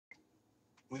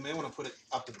We may want to put it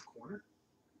up in the corner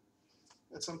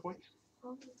at some point.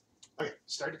 Okay,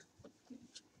 started.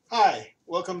 Hi,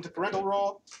 welcome to Parental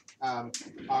Roll,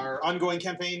 our ongoing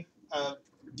campaign of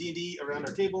D&D around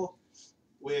our table,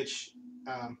 which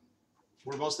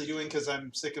we're mostly doing because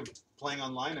I'm sick of playing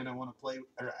online and I want to play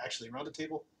actually around a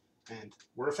table, and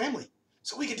we're a family,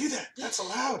 so we can do that. That's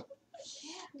allowed.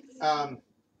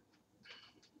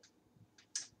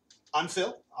 I'm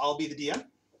Phil. I'll be the DM.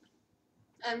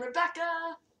 I'm Rebecca.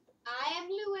 I am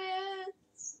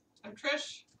Lewis. I'm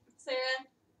Trish. Sarah.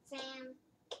 Sam.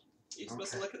 You're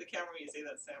supposed to look at the camera when you say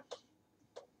that, Sam.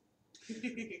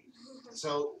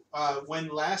 So when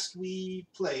last we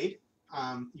played,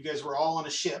 you guys were all on a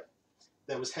ship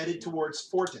that was headed towards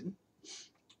Fortin.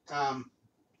 And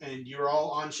you're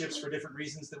all on ships for different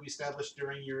reasons that we established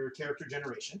during your character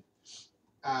generation.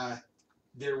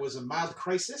 There was a mild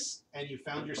crisis, and you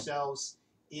found yourselves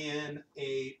in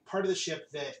a part of the ship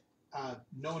that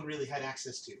no one really had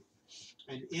access to.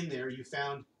 And in there, you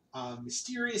found a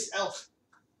mysterious elf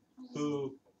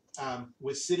who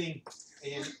was sitting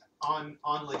on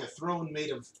like a throne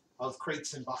made of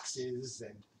crates and boxes.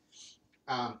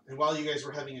 And while you guys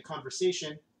were having a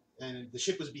conversation, and the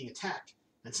ship was being attacked,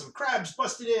 and some crabs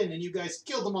busted in, and you guys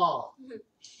killed them all.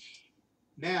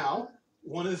 Now,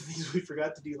 one of the things we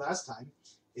forgot to do last time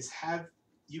is have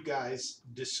you guys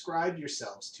describe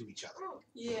yourselves to each other.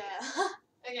 Yeah.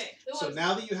 Okay. So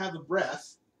now that you have a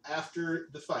breath after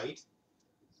the fight,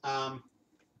 who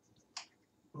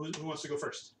wants to go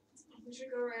first? We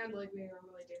should go around like we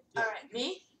normally do. Yeah. Alright,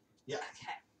 me? Yeah.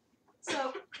 Okay.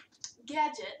 So,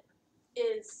 Gadget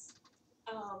is,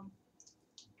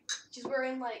 she's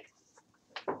wearing like,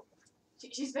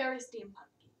 she's very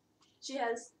steampunky. She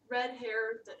has red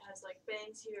hair that has like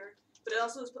bangs here, but it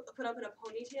also is put up in a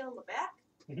ponytail in the back.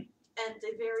 Mhm. And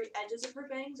the very edges of her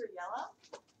bangs are yellow.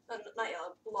 Not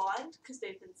yellow, blonde, because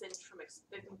they've been singed from,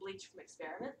 they've been bleached from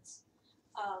experiments.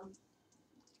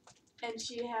 And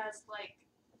she has like,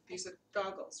 These are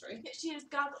goggles, right? yeah, she has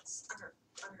goggles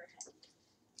on her head.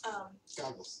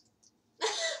 Goggles.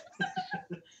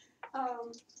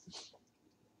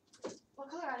 What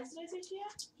color eyes did I say she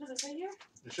had? Does it say here?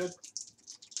 You should.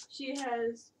 She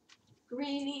has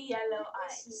greeny yellow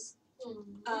eyes.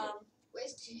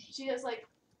 Where's Jay? She has like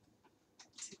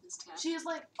See this tab? she has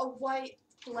like a white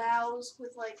blouse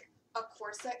with like a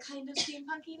corset kind of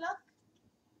steampunky look,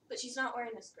 but she's not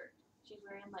wearing a skirt. She's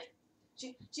wearing like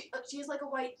she has like a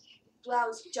white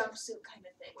blouse jumpsuit kind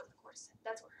of thing with a corset.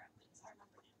 That's what her outfit is. I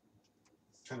remember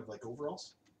now. Kind of like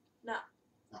overalls? No.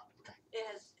 Oh, okay.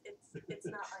 It's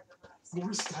not like a blouse.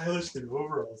 More stylish than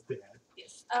overalls, Dad.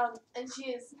 Yes. And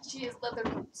she has leather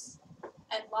boots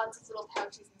and lots of little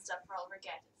pouches and stuff for all of her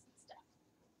gadgets and stuff.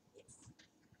 Yes.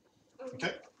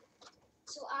 Okay.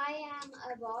 So I am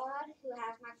a bard who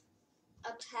has a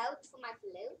pouch for my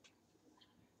flute.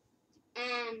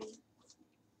 And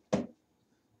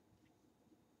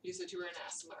You said you were an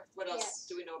Asimar. What else Yes.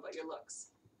 do we know about your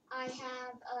looks? I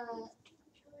have a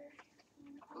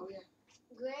Oh, yeah.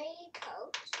 gray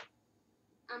coat.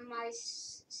 And my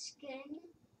skin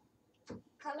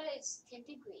color is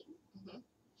tinted green. Mhm.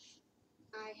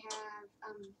 I have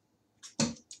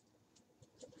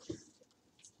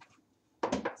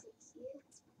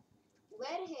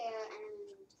red hair and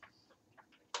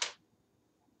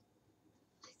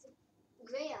I think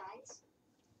gray eyes.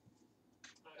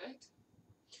 All right.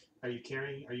 Are you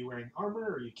wearing armor,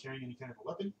 or are you carrying any kind of a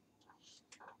weapon?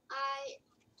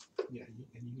 Yeah,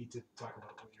 and you need to talk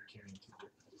about what you're carrying too.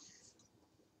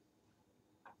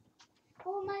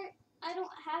 I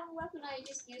don't have a weapon. I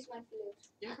just use my flute.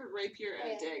 You have a rapier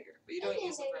and a Yeah. dagger, but you don't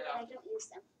use them very I often. don't use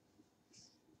them.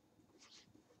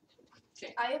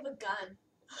 I have a gun.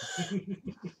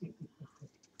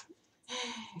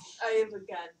 I have a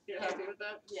gun. You're happy with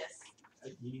that? Yes.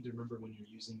 You need to remember when you're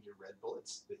using your red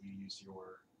bullets that you use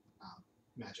your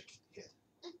magic hit.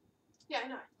 Yeah, I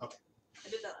know. Okay. I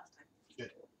did that last time.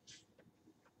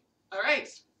 All right.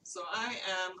 So I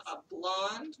am a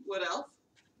blonde wood elf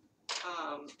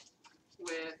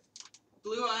with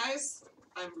blue eyes.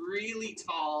 I'm really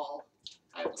tall.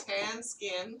 I have tan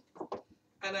skin,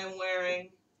 and I'm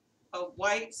wearing a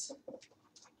white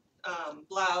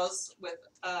blouse with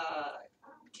a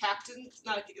captain's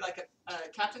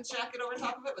jacket over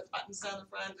top of it with buttons down the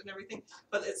front and everything,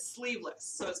 but it's sleeveless,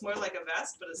 so it's more like a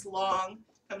vest, but it's long,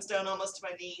 comes down almost to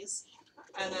my knees,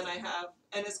 and then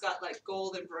and it's got like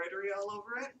gold embroidery all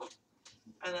over it,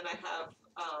 and then I have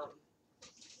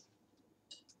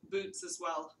boots as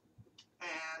well,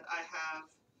 and I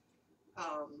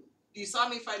have you saw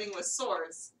me fighting with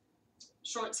swords,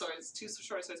 short swords, 2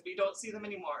 short swords, but you don't see them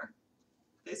anymore.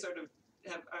 They sort of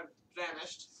have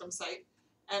vanished from sight.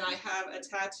 and I have a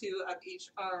tattoo of each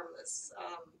arm that's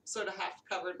sort of half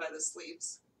covered by the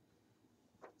sleeves.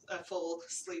 A full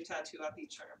sleeve tattoo up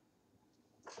each arm.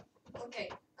 Okay.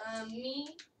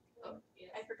 Me. Oh, yeah.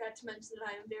 I forgot to mention that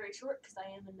I am very short because I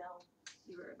am a gnome.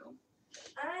 You were a gnome.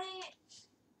 I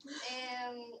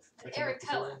am I an came up with the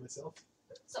Aracella. word myself.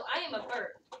 So I am a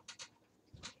bird.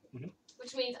 Mhm.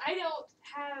 Which means I don't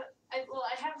have. I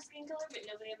have skin color, but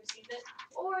nobody ever sees it.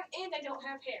 And I don't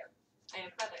have hair. I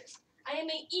have feathers. I am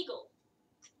an eagle.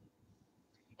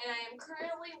 And I am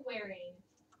currently wearing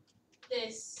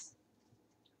this.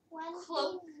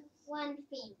 Cloak. One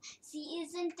thing. She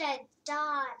isn't a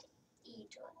dog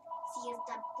eater. She is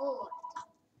the bird.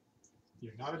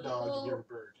 You're not a dog, you're a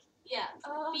bird. Yeah.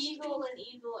 Beagle and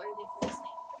eagle are different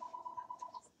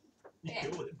things. You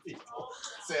go with people.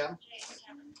 Sam?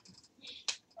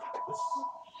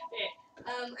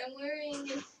 I'm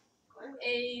wearing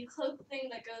a cloak thing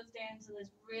that goes down to this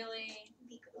really,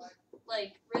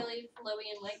 really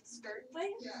flowy and light skirt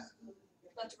thing.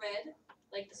 That's red,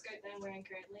 like the skirt that I'm wearing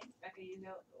currently. Becca, you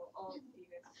know, all of you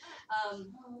guys.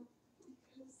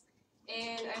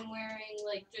 And I'm wearing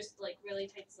just really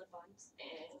tight slip-ons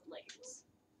and leggings.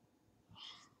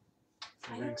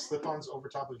 You're wearing slip-ons over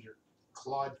top of your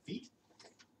clawed feet?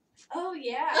 Oh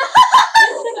yeah.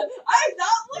 I'm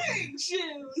not wearing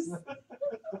shoes!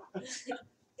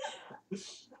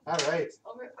 Alright.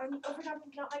 over top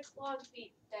of not my clawed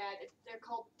feet, Dad. They're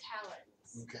called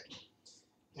talons. Okay.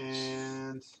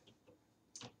 And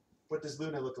what does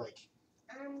Luna look like?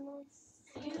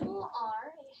 You are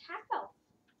a half elf.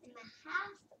 I'm a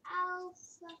half elf.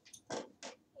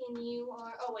 And you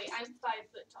are. Oh wait, I'm 5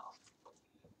 foot tall.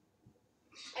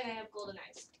 And I have golden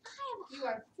eyes. You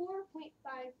are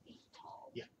 4.5 feet tall.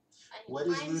 Yeah. I'm What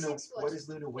is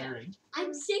Luna wearing?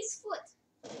 I'm 6 foot.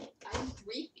 I'm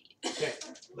 3 feet. Okay,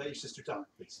 let your sister talk,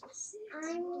 please.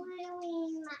 I'm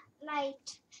wearing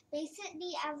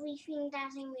basically everything that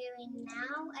I'm wearing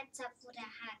now except for the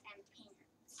hat and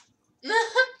pants.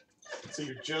 So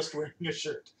you're just wearing a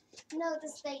shirt. No,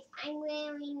 I'm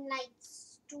wearing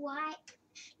black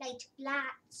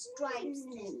stripes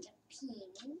and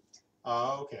pink.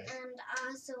 Oh, okay. And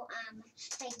also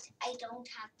I don't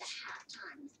have the hat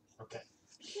on. Okay.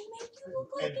 They make you look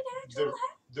like And an actual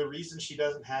hat. the reason she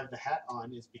doesn't have the hat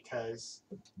on is because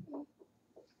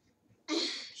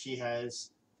she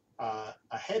has a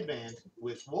headband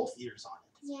with wolf ears on it.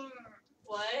 Yeah.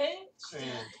 What?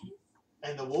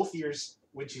 And the wolf ears,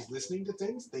 when she's listening to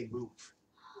things, they move.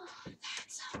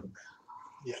 That's so cool.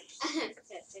 Yeah.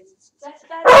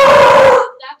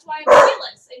 That's why I'm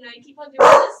fearless, and I keep on doing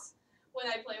this when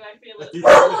I play my fearless.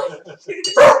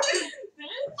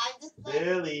 I just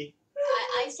Lily.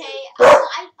 I say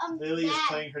Lily is Dad.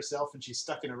 playing herself and she's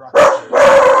stuck in a rocket chair.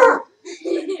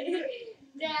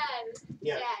 Dad.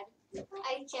 Yeah. Dad.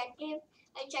 I check if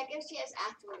she has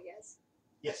actual ears.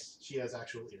 Yes, she has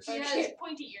actual ears. She has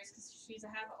pointy ears because she's a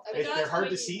half elf. They're hard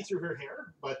to see through her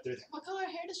hair, but they're there. What color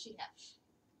hair does she have?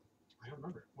 I don't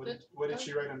remember. What did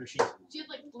she write on her sheet? She had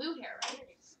blue hair, right?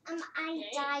 I Okay.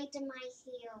 dyed my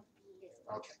hair blue.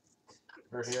 Okay.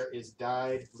 Her hair is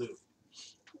dyed blue.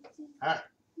 Alright.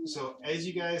 So as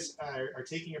you guys are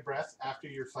taking a breath after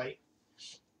your fight,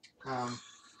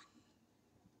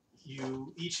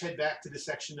 you each head back to the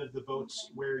section of the boats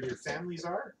where your families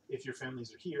are, if your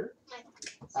families are here.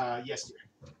 Yes, dear.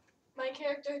 My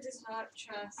character does not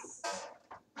trust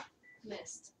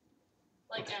Mist.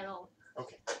 At all.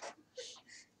 Okay.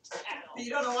 At all. You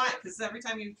don't know why, because every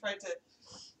time you've tried to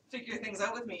figure things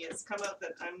out with me, it's come out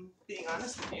that I'm being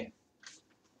honest with you.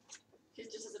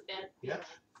 She's just as a bad. Yeah.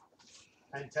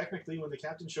 And technically, when the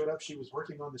captain showed up, she was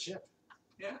working on the ship.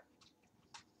 Yeah.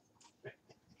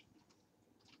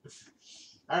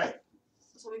 All right.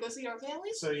 So we go see our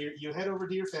families? So you head over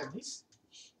to your families.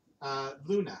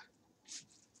 Luna.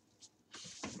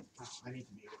 Oh, I need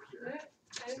to be over here.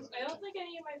 I don't think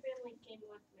any of my family came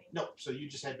with me. No, so you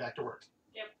just head back to work.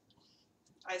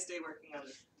 I stay working on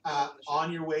it.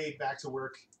 On your way back to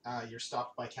work, you're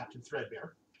stopped by Captain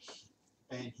Threadbare.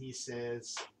 And he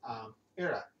says,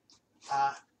 Era,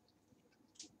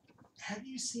 have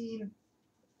you seen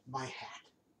my hat?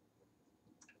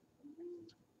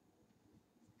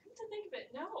 Come to think of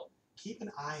it, no. Keep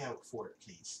an eye out for it,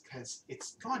 please, because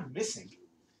it's gone missing.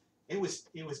 It was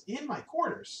in my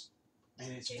quarters,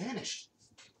 and it's vanished.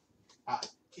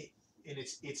 And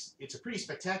it's a pretty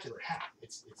spectacular hat.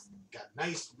 It's got a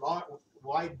nice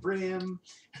wide brim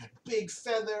and a big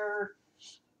feather.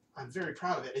 I'm very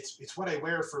proud of it. It's what I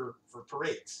wear for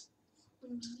parades.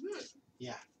 Mm-hmm.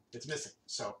 Yeah, it's missing.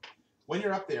 So when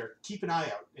you're up there, keep an eye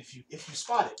out. If you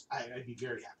spot it, I'd be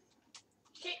very happy.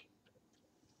 Okay.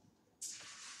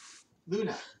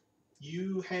 Luna,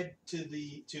 you head to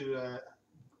the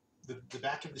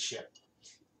back of the ship,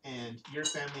 and your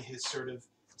family has sort of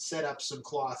set up some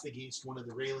cloth against one of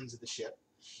the railings of the ship,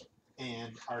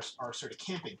 and are sort of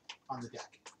camping on the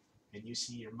deck. And you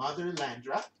see your mother,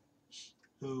 Landra,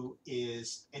 who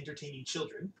is entertaining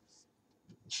children.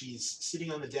 She's sitting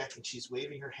on the deck and she's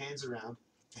waving her hands around,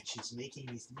 and she's making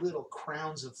these little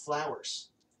crowns of flowers,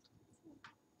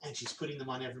 and she's putting them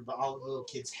on all the little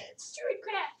kids' heads.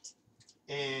 Druidcraft.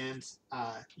 And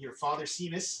your father,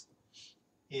 Seamus,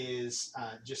 is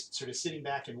just sort of sitting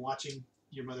back and watching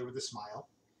your mother with a smile.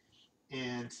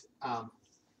 And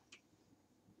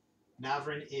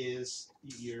Navrin is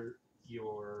your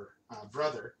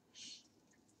brother,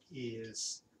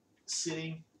 is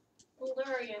sitting Older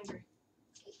or younger?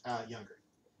 younger.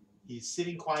 He's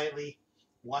sitting quietly,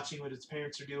 watching what his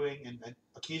parents are doing, and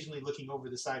occasionally looking over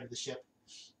the side of the ship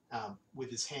with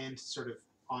his hand sort of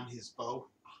on his bow.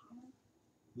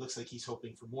 Looks like he's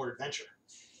hoping for more adventure.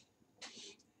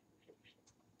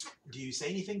 Do you say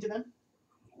anything to them?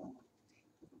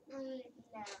 No. You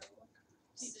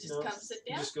just No. come sit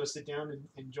You down. just go sit down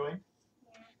and join?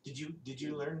 Yeah. Did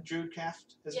you learn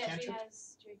Druidcraft as a Yeah, she cantrip?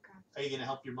 has druidcraft. Are you going to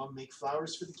help your mom make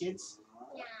flowers for the kids?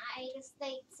 Yeah, I just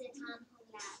like sit on her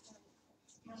lap and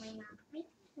tell my mom, wait.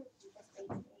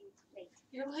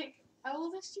 You're like, how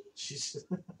old is she? She's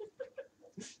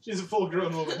she's a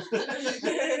full-grown woman.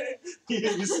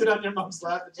 You sit on your mom's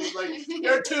lap and she's like,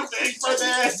 "You're too big for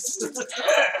this."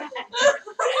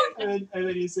 and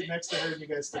then you sit next to her and you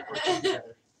guys start working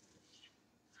together.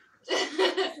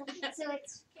 So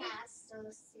it's fast, so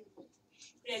soothing.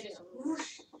 Yeah, just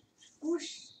whoosh,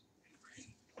 whoosh.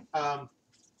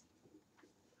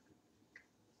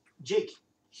 Jake,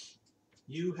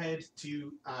 you head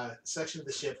to a section of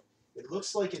the ship. It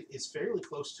looks like it is fairly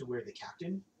close to where the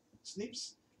captain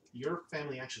sleeps. Your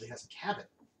family actually has a cabin.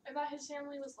 I thought his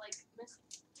family was like missing.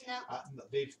 No. No,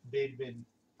 they've been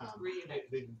Reunited.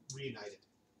 they've been reunited.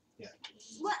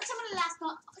 What? Some of the last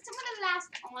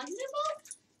on the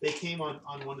boat? They came on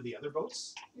one of the other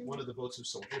boats. One of the boats of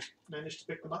soldiers managed to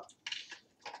pick them up.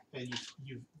 And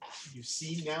you've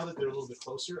seen now that they're a little bit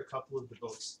closer. A couple of the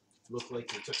boats look like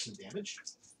they took some damage.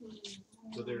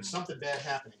 So there's something bad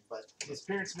happening. But his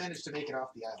parents managed to make it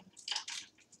off the island.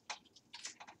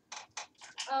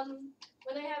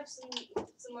 When I have some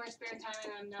more spare time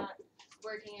and I'm not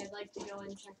working, I'd like to go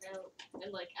and check out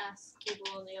and like ask people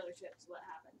on the other ships what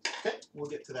happened. Okay, we'll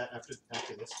get to that after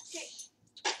this.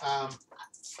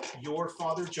 Your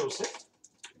father Joseph,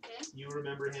 Okay. you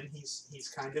remember him?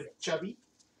 He's kind of chubby.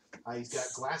 He's got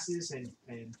glasses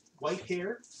and white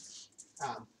hair.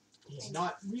 He's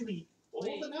not really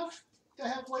old enough to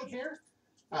have white hair,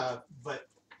 but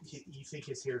you think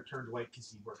his hair turned white because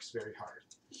he works very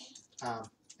hard.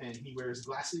 And he wears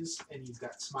glasses, and he's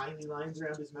got smiley lines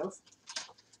around his mouth.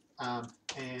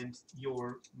 And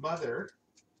your mother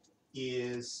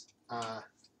is,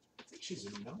 she's a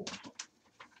gnome.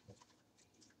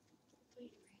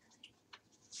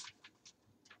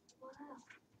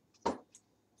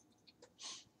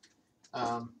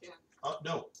 Wow. Yeah. Oh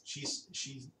no, she's.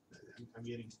 I'm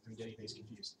getting things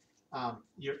confused.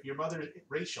 Your mother,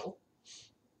 Rachel,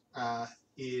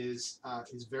 is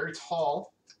very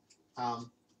tall,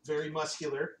 very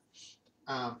muscular,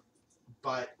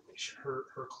 but her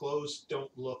clothes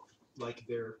don't look like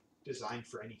they're designed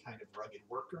for any kind of rugged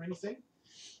work or anything.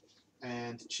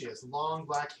 And she has long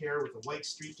black hair with a white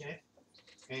streak in it,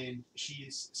 and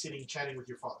she's sitting chatting with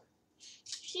your father.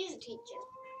 She's a teacher.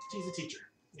 She's a teacher.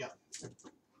 Yeah.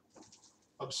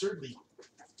 Absurdly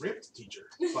ripped teacher,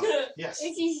 but yes.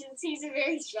 She's a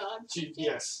very strong teacher.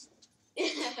 Yes,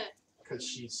 because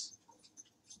she's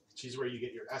where you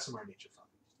get your ASMR nature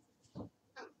from.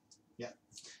 Yeah.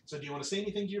 So do you want to say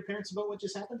anything to your parents about what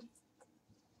just happened?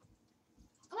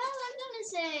 Well,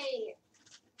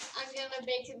 I'm gonna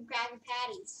bake some Krabby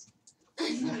Patties.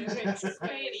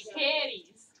 Pretty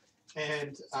kitties.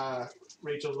 And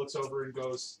Rachel looks over and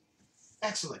goes,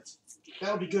 "Excellent.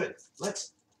 That'll be good.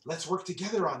 Let's work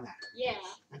together on that." Yeah.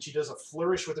 And she does a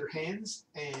flourish with her hands,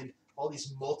 and all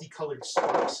these multicolored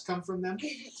sparks come from them.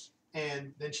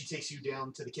 And then she takes you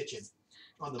down to the kitchen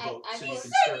on the boat I so you will-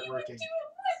 can start working.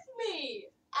 Me.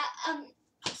 I'm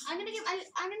gonna get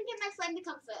my friend to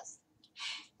come first.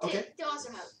 Okay. To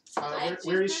also help.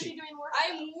 Where is She's she? busy doing work.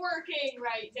 I'm working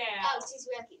right now. Oh, she's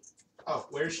working. Oh,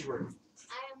 where is she working?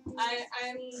 I'm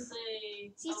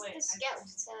the. She's oh, wait, the scout,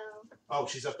 so Oh,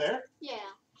 she's up there? yeah.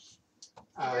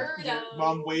 Your Birdo.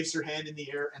 mom waves her hand in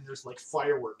the air, and there's like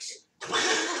fireworks.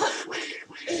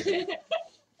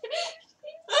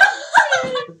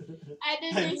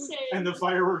 And then they say, And the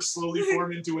fireworks slowly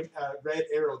form into a red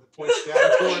arrow that points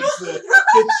down towards the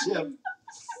ship.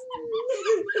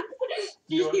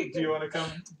 Do you want to come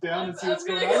down and see what's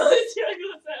going on?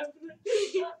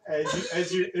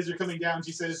 As you're coming down,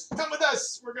 she says, "Come with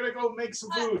us. We're gonna go make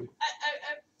some food."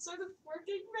 I'm sort of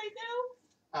working right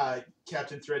now.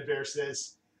 Captain Threadbare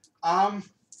says, I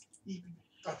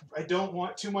don't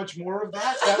want too much more of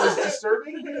that. That was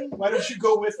disturbing. Why don't you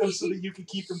go with them so that you can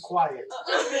keep them quiet?"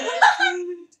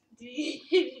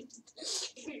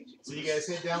 So you guys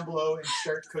head down below and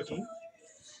start cooking.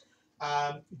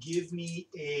 Give me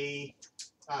a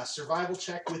survival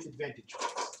check with advantage.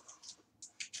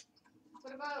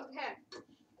 what about him?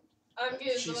 I'm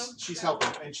good. She's helping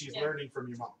and she's learning from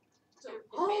your mom. Do you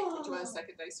want a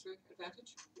second dice for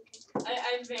advantage?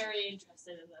 I'm very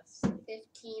interested in this.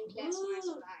 15 plus my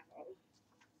survival.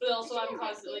 But also I'm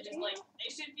constantly just like, I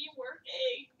should be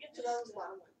working.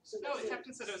 No, the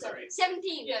captain said it was alright.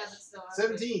 17. Yeah, but still.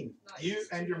 17. Nice. You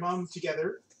and your mom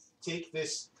together take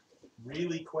this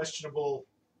really questionable,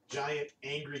 giant,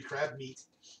 angry crab meat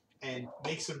and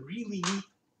make some really neat,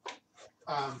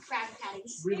 Crab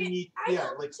patties. really neat, I yeah,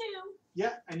 help like, too.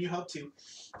 yeah, and you help too.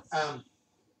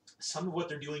 Some of what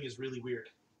they're doing is really weird.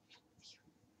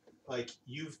 Like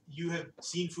you have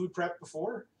seen food prep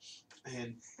before,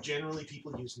 and generally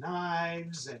people use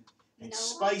knives and No.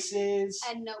 spices.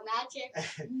 And no magic.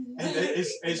 And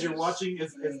as you're watching,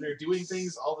 as they're doing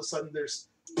things, all of a sudden there's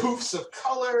poofs of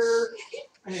color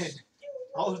and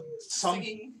all of some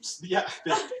Singing. yeah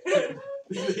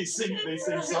they sing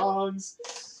songs,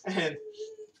 and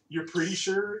you're pretty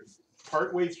sure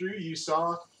partway through you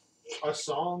saw a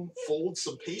song fold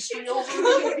some pastry over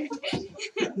it.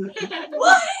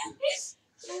 What?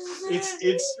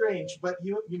 It's strange, but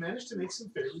you managed to make some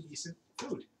fairly decent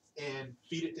food and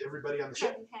feed it to everybody on the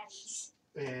ship. Crab patties.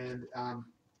 And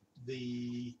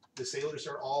the sailors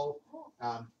are all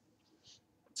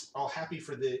happy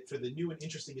for the new and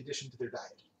interesting addition to their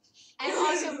diet. I'm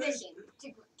also fishing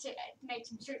to make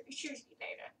some sushi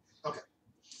later.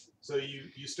 So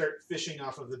you start fishing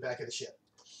off of the back of the ship.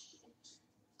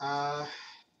 I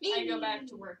go back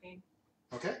to working.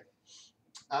 Okay.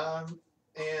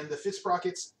 And the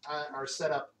Fitzsprockets are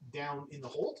set up down in the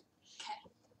hold.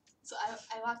 So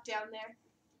I walk down there.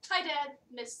 Hi, Dad,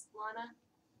 Miss Lana.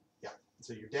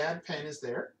 So your dad, Penn, is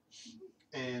there,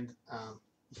 and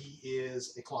he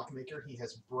is a clockmaker. He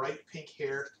has bright pink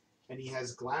hair, and he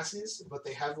has glasses, but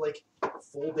they have like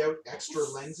fold-out extra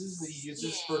lenses that he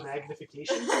uses for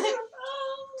magnification,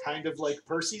 kind of like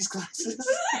Percy's glasses.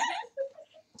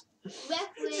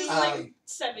 Just Um, like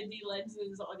 70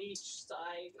 lenses on each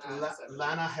side.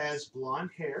 Lana has blonde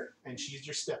hair, and she's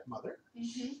your stepmother.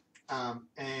 Mm-hmm.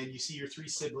 And you see your three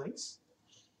siblings,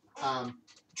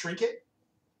 Trinket,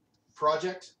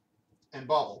 Project, and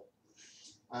Bobble.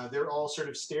 They're all sort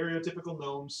of stereotypical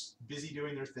gnomes, busy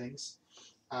doing their things.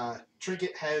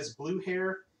 Trinket has blue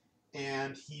hair,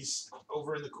 and he's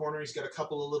over in the corner. He's got a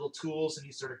couple of little tools, and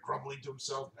he's sort of grumbling to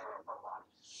himself.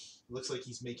 Looks like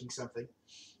he's making something.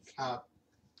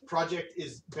 Project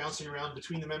is bouncing around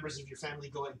between the members of your family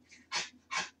going,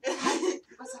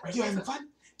 "Are you having fun?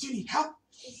 Do you need help?"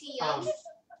 Is he young?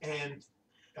 And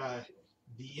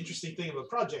the interesting thing about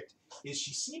Project is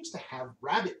she seems to have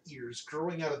rabbit ears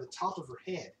growing out of the top of her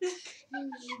head.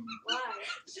 Why?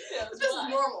 This is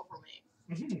normal for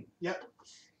me. Yep.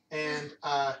 And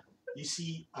you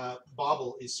see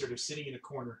Bobble is sort of sitting in a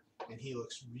corner, and he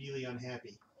looks really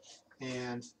unhappy.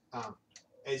 And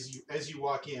as you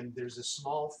walk in, there's a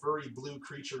small furry blue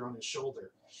creature on his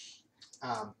shoulder,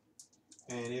 and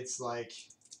it's like,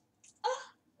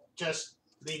 "Just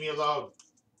leave me alone."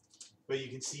 But you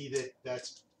can see that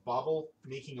that's Bobble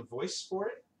making a voice for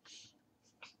it.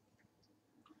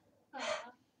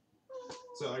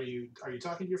 So are you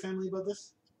talking to your family about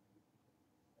this?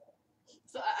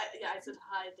 So I said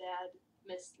hi, Dad,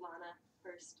 Miss Lana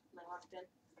first when I walked in.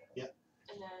 Yep.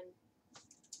 And then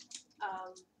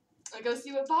I go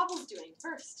see what Bobble's doing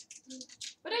first.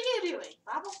 What are you doing,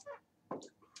 Bobble?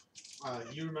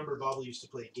 You remember Bobble used to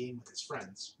play a game with his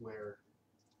friends where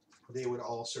they would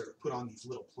all sort of put on these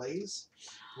little plays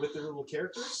with their little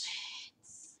characters.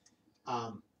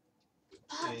 And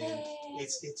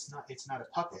it's not a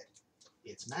puppet.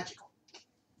 It's magical.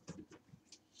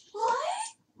 What?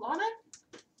 Lana?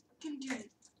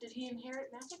 Did he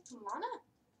inherit magic from Lana?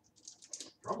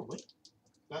 Probably.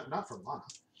 Not from Lana.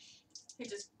 He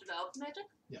just developed magic?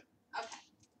 Yeah. Okay.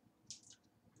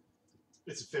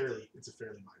 It's a fairly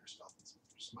minor spell. It's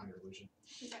just a minor illusion.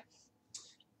 Okay.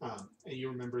 And you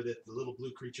remember that the little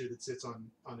blue creature that sits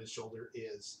on his shoulder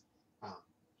is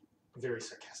very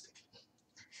sarcastic.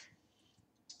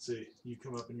 So you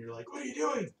come up and you're like, "What are you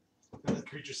doing?" And the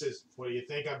creature says, "What do you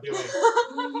think I'm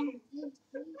doing?"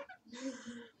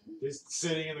 Just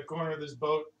sitting in the corner of this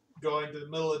boat, going to the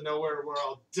middle of nowhere where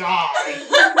I'll die.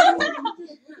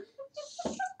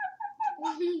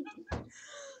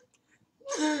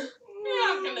 You're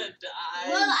not gonna die.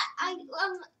 Well,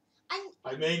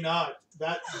 I may not.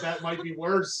 That might be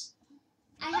worse.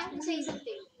 I have to say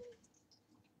something.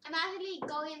 I'm actually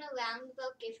going around the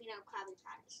boat giving out Krabby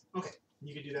Patties.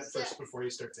 You can do that So- first before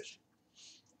you start fishing.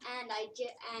 And you like,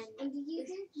 yeah, I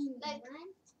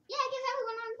guess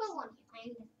everyone on the boat one.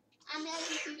 And there's a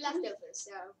few leftovers,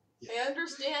 so. I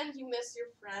understand you miss your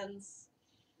friends.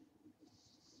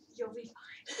 You'll be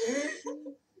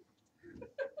fine.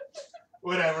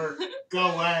 Whatever. Go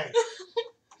away.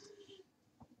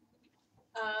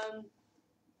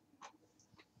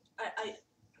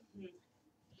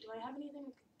 Do I have anything I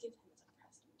could give him as a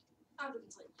present? I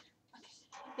wouldn't say.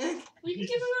 Okay. We can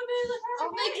give him a bit of a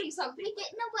I'll make him something.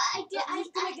 No, but I did. He's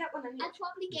gonna get one I anyway.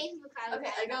 probably gave him a Krabby Okay,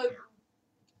 Patty.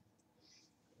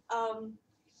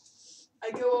 I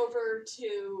go over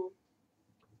to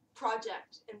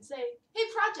Project and say, "Hey,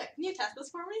 Project, can you test this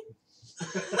for me?"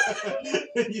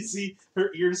 And you see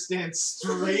her ears stand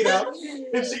straight up,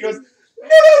 and she goes,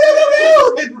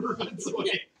 "No!" and runs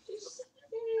away.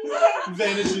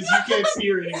 Vanishes. You can't see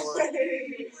her anymore.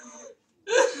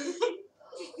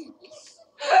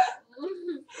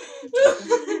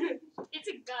 It's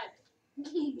a gun.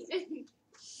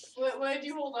 What did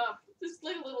you hold up? Just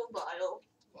like a little vial.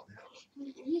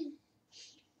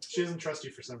 She doesn't trust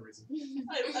you for some reason.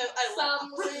 I laugh.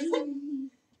 reason.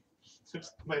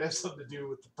 Might have something to do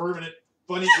with the permanent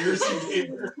bunny ears you gave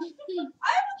her. I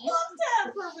would love to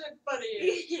have permanent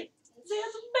bunny. That's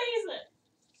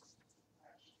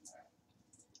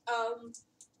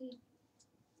amazing.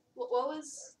 What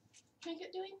was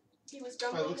Trinket doing? He was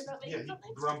grumbling about making He's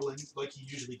something? grumbling like he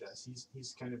usually does.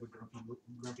 He's kind of a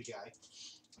grumpy guy.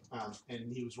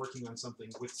 And he was working on something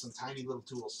with some tiny little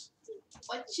tools.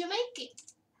 What you making?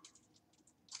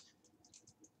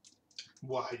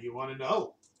 Why do you want to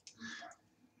know?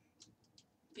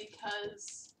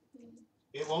 Because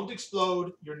It won't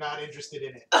explode. You're not interested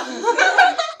in it.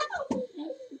 I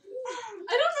don't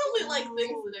really like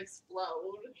things that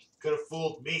explode. Could have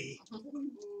fooled me.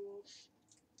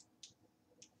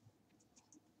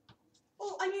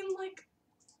 Well, I mean, like,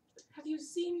 have you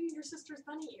seen your sister's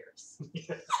bunny ears? Is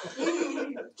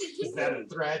that a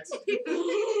threat?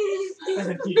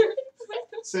 And he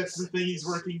sets the thing he's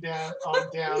working down,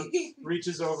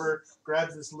 reaches over,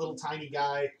 grabs this little tiny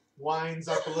guy, winds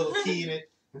up a little key in it,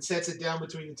 and sets it down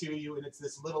between the two of you, and it's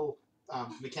this little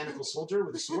mechanical soldier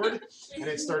with a sword, and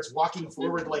it starts walking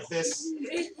forward like this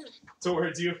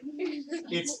towards you.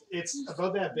 It's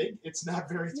about that big. It's not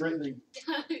very threatening.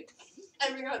 I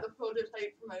bring out the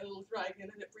prototype for my little dragon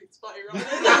and it breathes fire on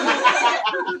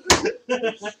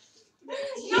it.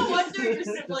 No wonder your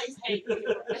siblings hate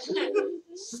you.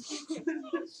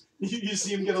 You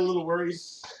see him get a little worried,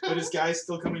 but his guy's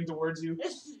still coming towards you,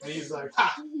 and he's like,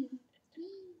 "Ha!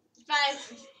 Bye.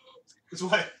 That's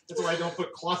why I don't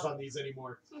put cloth on these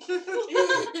anymore." The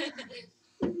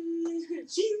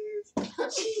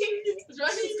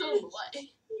dragon's still in the way.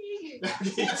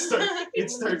 It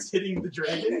starts hitting the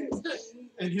dragon,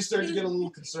 and you start to get a little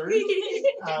concerned.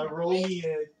 Roll me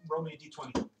a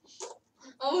d20.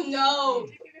 Oh no!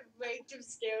 Way too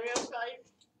scary. I'm like,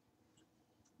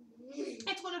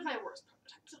 It's one of my worst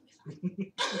prototypes.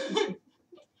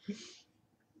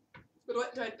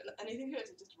 But do I anything here? Is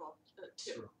it just roll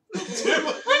 2?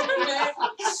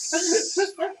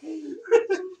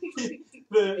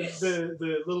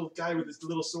 The little guy with his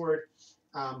little sword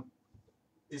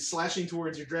is slashing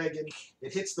towards your dragon.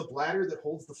 It hits the bladder that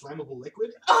holds the flammable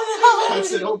liquid, Oh no!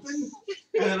 cuts it open,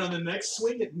 and then on the next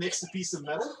swing it nicks a piece of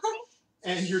metal,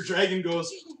 and your dragon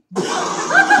goes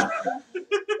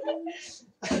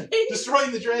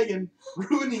destroying the dragon,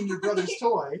 ruining your brother's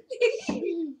toy.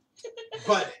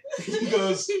 But he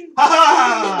goes, "Ha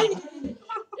ha!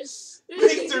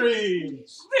 Victory!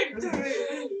 Victory!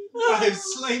 I've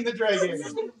slain the dragon.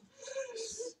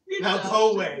 Now job,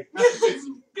 go away."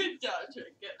 Good job,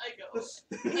 Trinket. I go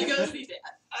see Dad.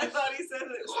 I thought he said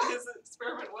that his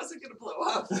experiment wasn't going to blow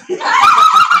up.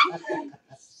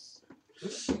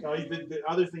 The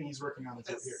other thing he's working on is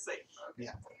up It's here. safe.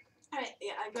 Okay. Alright,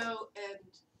 yeah, I go and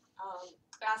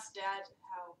ask Dad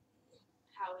how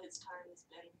his time has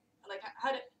been. Like,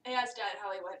 I asked Dad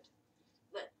how he went.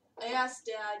 But I asked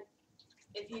Dad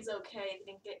if he's okay, if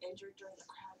he didn't get injured during the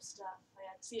crab stuff.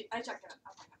 I checked out.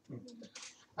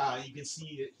 You can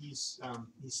see that he's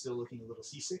still looking a little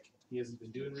seasick. He hasn't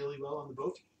been doing really well on the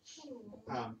boat.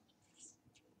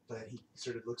 but he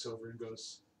sort of looks over and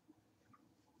goes,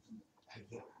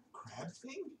 "The crab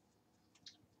thing?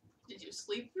 Did you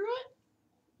sleep through it?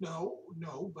 No,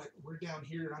 but we're down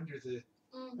here under the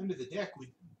deck.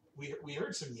 We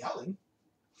heard some yelling.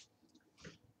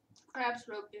 Crabs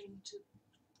broke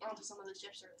onto some of the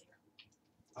ships earlier.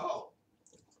 Oh,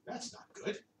 that's not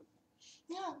good.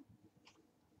 Yeah.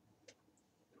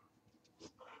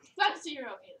 Glad to see you're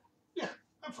okay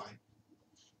I'm fine.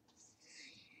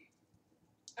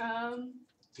 though.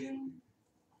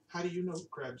 How do you know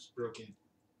crabs broke in?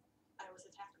 I was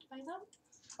attacked by them.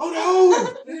 Oh no!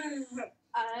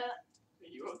 Are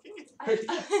you okay?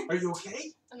 Are you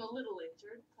okay? I'm a little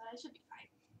injured, but I should be fine.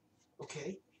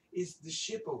 Okay. Is the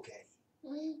ship okay?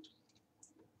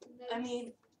 I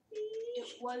mean,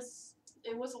 it was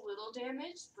a little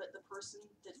damaged, but the person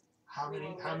that How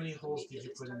many holes did you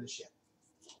immediately put in the ship?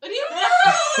 What do you mean?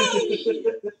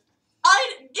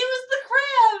 It was the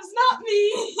crabs, not me.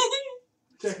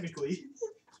 Technically,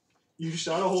 you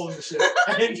shot a hole in the ship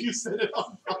and you set it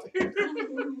on fire.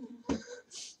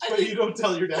 But you don't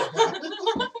tell your dad that.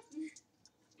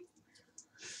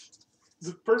 It's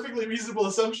a perfectly reasonable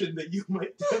assumption that you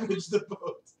might damage the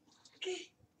boat.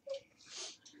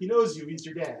 He knows you. He's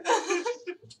your dad.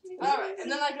 Alright, and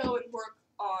then I go and work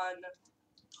on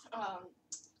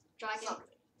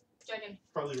Dragon.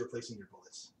 Probably replacing your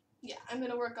bullets. Yeah, I'm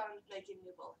gonna work on making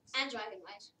new bullets. And dragon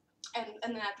light. And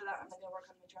then after that I'm gonna work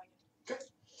on my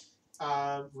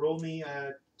dragon. Roll me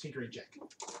a tinkering check.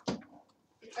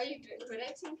 Are you good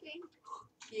at tinkering?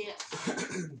 Yeah.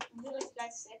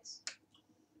 That's 6.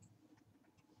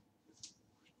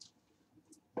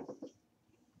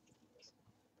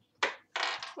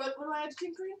 What do I have to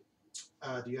tinkering?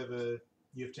 You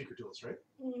have tinker tools, right?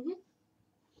 Mm-hmm.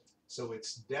 So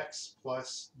it's Dex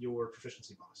plus your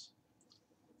proficiency bonus.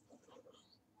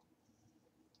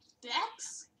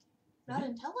 Dex? Not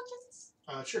intelligence?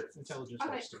 Sure, intelligence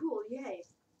Alright, works too. cool, yay.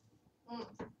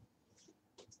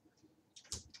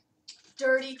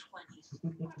 Dirty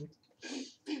 20.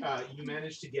 You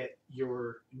managed to get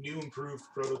your new improved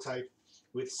prototype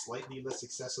with slightly less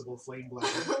accessible flame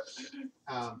bladder.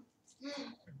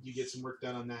 You get some work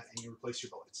done on that and you replace your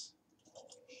bullets.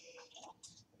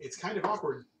 It's kind of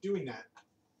awkward doing that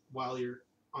while you're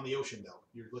on the ocean, though.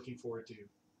 You're looking forward to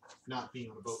not being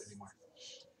on a boat anymore.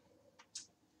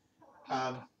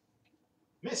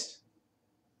 Mist.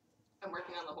 I'm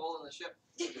working on the hole in the ship.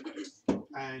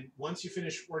 And once you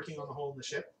finish working on the hole in the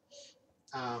ship,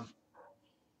 what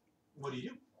do you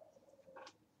do?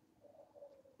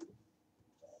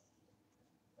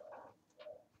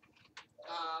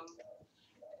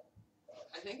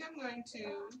 I think I'm going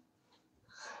to.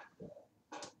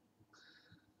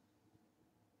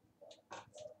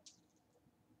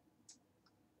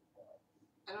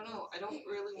 I don't know. I don't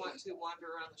really want to wander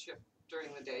around the ship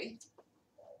during the day.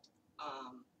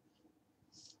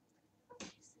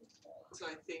 So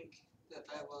I think that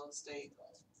I will stay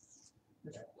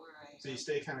Okay. where I am. So you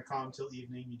stay kind of calm till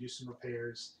evening. You do some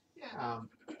repairs. Yeah.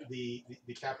 The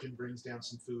captain brings down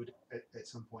some food at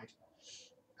some point,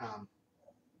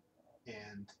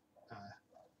 and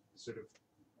sort of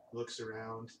looks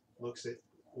around, looks at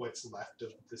what's left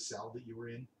of the cell that you were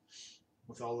in,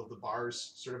 with all of the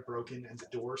bars sort of broken and the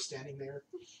door standing there,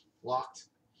 locked.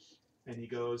 And he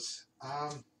goes,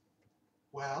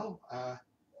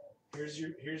 here's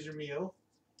your meal.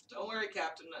 Don't worry,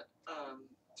 Captain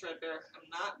Threadbare. I'm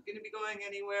not going to be going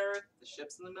anywhere. The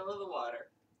ship's in the middle of the water.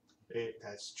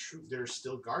 That's true. There's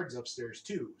still guards upstairs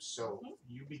too, so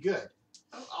you be good.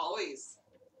 Oh, always.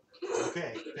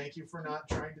 Okay, thank you for not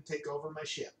trying to take over my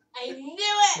ship. I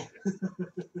knew it!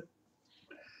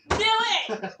 Knew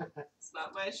it! It's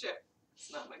not my ship.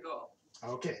 It's not my goal.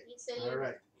 Okay, all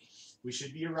right. We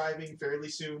should be arriving fairly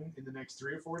soon in the next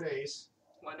 3 or 4 days.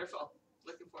 Wonderful.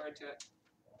 Looking forward to it.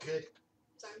 Good.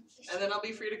 And then I'll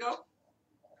be free to go?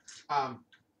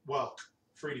 Well,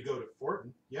 free to go to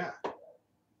Fortin, yeah.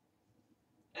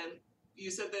 And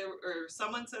you said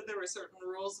someone said there were certain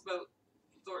rules about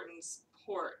Thornton's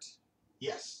port.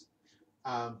 Yes.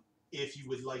 If you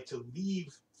would like to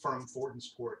leave from Fortin's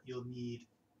port, you'll need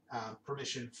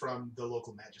permission from the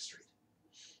local magistrate.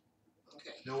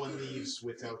 Okay. No one leaves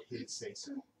without his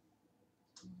say-so.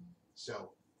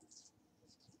 So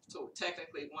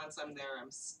technically, once I'm there,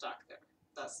 I'm stuck there.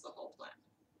 That's the whole plan.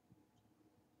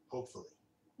 hopefully.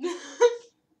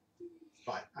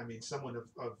 But, I mean, someone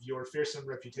of your fearsome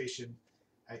reputation,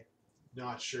 I'm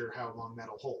not sure how long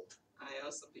that'll hold. I owe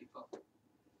some people.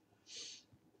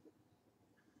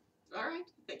 All right.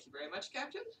 Thank you very much,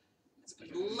 Captain. It's been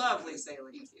lovely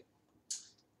sailing with you.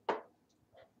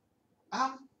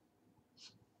 Have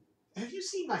you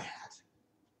seen my hat?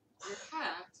 Your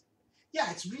hat? Yeah,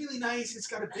 it's really nice. It's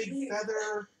got a big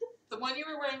feather. The one you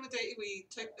were wearing the day we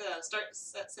took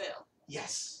set sail.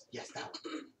 Yes, that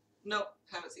one. Nope,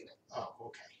 haven't seen it. Oh,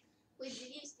 okay. Wait, did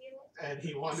you steal it? And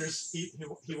he wanders.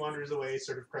 He wanders away,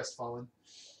 sort of crestfallen.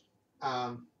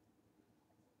 All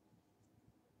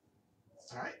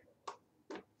right.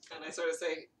 And I sort of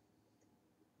say,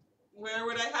 where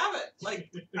would I have it?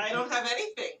 Like, I don't have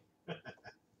anything.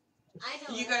 I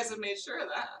know. You guys have made sure of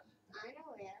that. I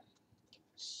know where.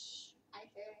 I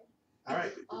heard. All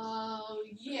right. Oh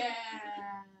yeah.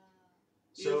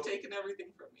 So You've taken everything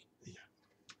from me.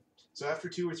 so after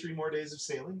 2 or 3 more days of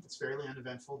sailing, it's fairly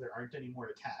uneventful. There aren't any more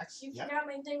attacks. You Yep. forgot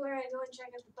my thing where I go and check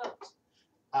out the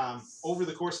boat. Over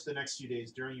the course of the next few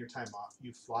days, during your time off,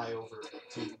 you fly over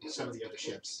to some of the other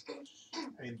ships,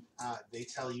 and they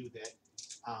tell you that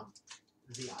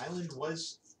the island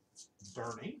was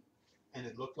burning, and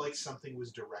it looked like something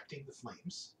was directing the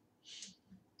flames.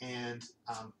 And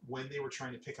when they were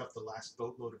trying to pick up the last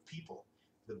boatload of people,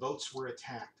 the boats were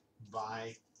attacked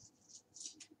by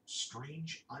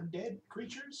strange undead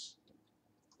creatures,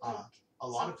 a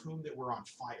lot of whom that were on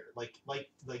fire, like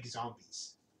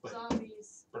zombies, but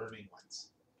Zombies. burning ones.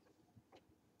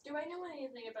 Do I know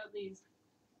anything about these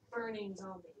burning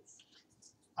zombies?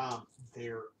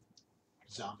 They're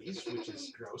zombies, which is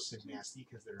gross and nasty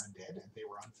because they're undead and they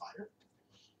were on fire.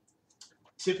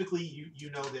 Typically,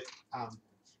 you know that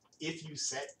if you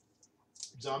set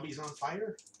zombies on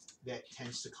fire, that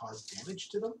tends to cause damage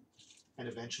to them, and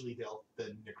eventually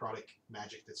the necrotic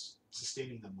magic that's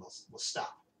sustaining them will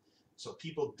stop. So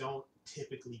people don't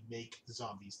typically make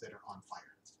zombies that are on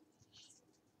fire.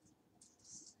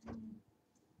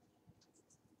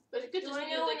 But it could Do just I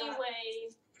be know that they any got- way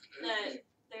that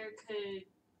there could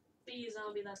be a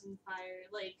zombie that's on fire,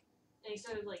 like any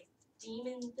sort of like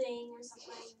demon thing or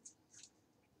something?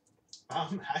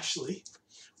 Actually,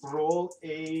 roll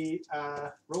a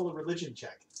religion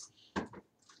check.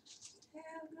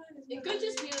 It could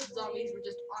just be that zombies were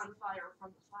just on fire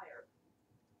from the fire.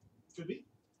 Could be.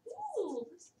 Ooh,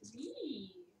 let's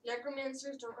see.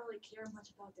 Necromancers don't really care much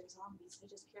about their zombies. They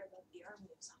just care about the army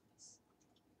of zombies.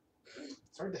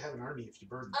 It's hard to have an army if you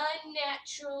burn them.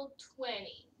 Unnatural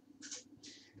 20.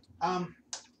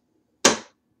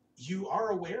 You are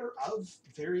aware of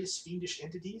various fiendish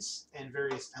entities and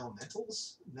various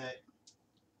elementals that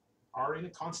are in a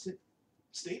constant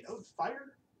state of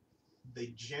fire.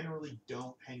 They generally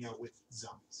don't hang out with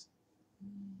zombies.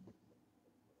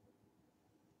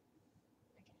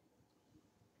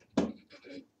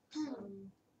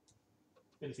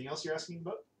 Anything else you're asking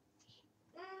about?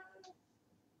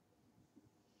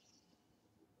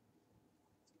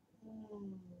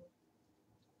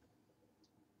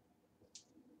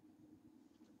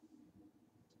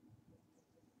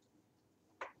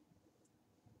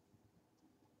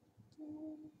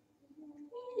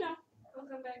 No. I'll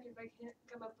come back if I can't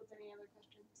come up with any other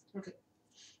questions.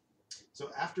 So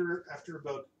after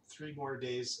about 3 more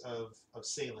days of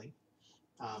sailing,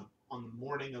 on the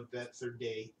morning of that 3rd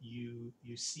day, you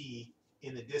see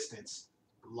in the distance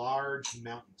large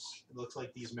mountains. It looks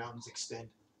like these mountains extend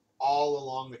all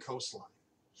along the coastline.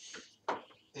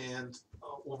 And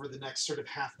over the next sort of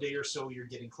half day or so, you're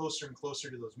getting closer and closer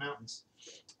to those mountains,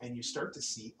 and you start to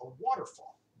see a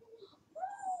waterfall.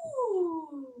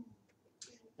 Ooh.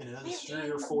 And another 3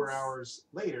 or 4 hours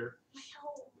later,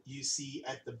 you see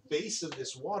at the base of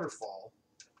this waterfall,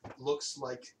 looks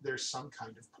like there's some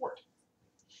kind of port.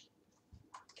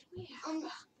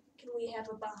 Can we have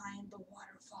a behind the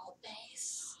waterfall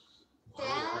base?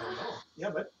 I don't know. Yeah,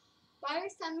 but By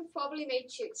this time, we probably made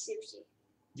sushi.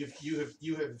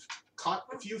 you have caught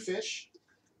a few fish.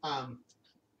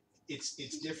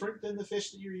 It's different than the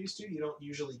fish that you're used to. You don't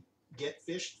usually get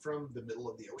fish from the middle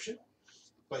of the ocean,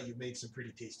 but you've made some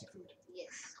pretty tasty food.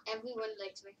 Yes, everyone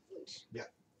likes my food.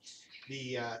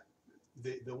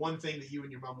 The one thing that you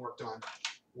and your mom worked on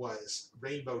was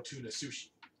rainbow tuna sushi,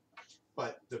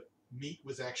 but the meat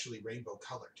was actually rainbow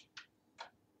colored,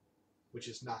 which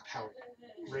is not how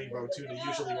rainbow tuna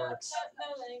usually works. No,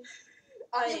 thanks.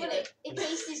 I Yeah, but it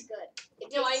tastes good.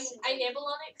 It No, tastes I nibble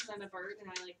on it because I'm a bird and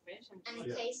I like fish. and it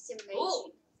Yeah. tastes amazing.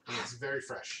 Ooh. And it's very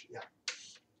fresh. Yeah.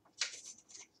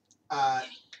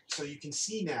 So you can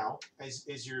see now, as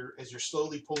you're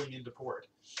slowly pulling into port,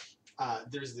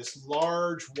 there's this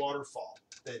large waterfall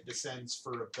that descends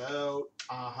for about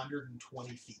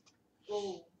 120 feet,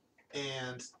 Oh.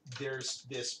 and there's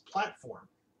this platform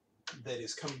that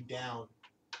is coming down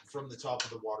from the top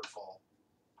of the waterfall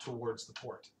towards the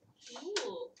port,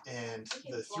 Ooh. and We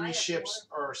can the fly 3 up the ships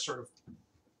are sort of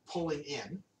pulling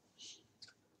in.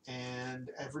 and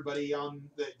everybody on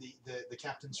the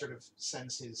captain sort of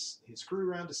sends his crew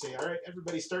around to say, all right,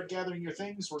 everybody start gathering your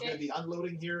things. We're going to be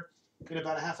unloading here in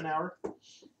about a half an hour.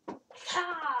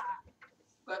 Ha!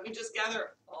 Let me just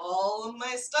gather all of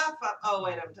my stuff up. Oh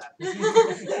wait, I'm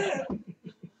done.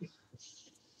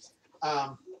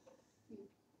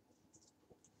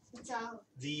 So,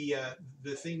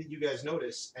 The thing that you guys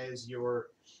notice as you're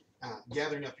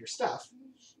gathering up your stuff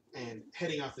and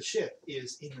heading off the ship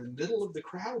is in the middle of the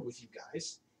crowd with you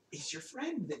guys is your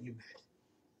friend that you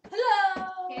met.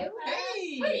 Hello.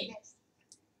 Hey, Hey.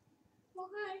 Oh,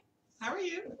 hi. how are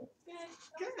you? Good.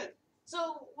 Good.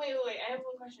 So wait, I have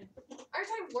one question. Aren't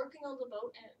I working on the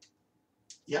boat? And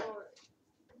Yep. or-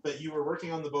 But you were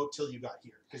working on the boat till you got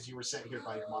here because you were sent here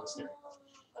by your monastery.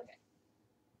 Okay.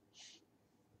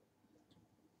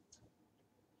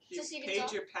 You So she gets paid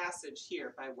off? your passage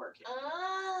here by working,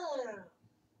 Oh.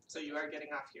 so you are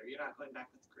getting off here. You're not going back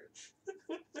with the crew.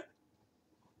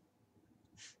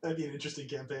 That'd be an interesting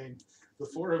campaign. The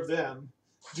four of them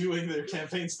doing their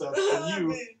campaign stuff and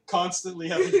you constantly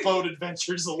having boat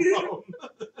adventures alone.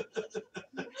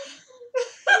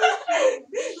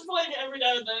 Just like every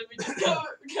now and then we just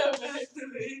go back to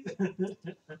me.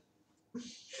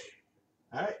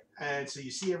 All right, and so you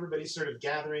see everybody sort of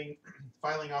gathering,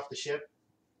 filing off the ship.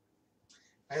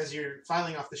 As you're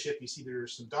filing off the ship, you see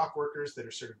there's some dock workers that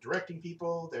are sort of directing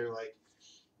people. They're like,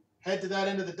 head to that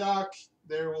end of the dock.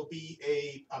 There will be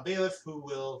a bailiff who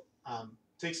will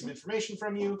take some information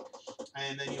from you,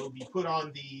 and then you'll be put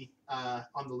on the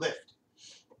lift.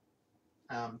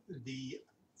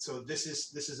 So this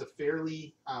is a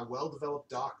fairly well-developed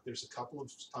dock. There's a couple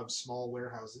of small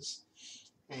warehouses,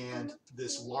 and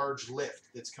this large lift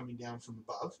that's coming down from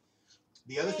above.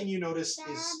 The other thing you notice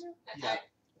is Dad,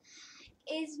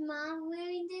 is Mom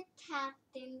wearing the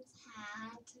captain's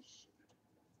hat?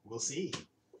 we'll see.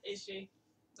 Is she?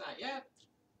 Not yet.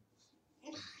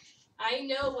 I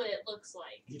know what it looks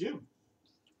like. You do.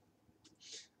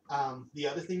 The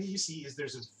other thing that you see is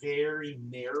there's a very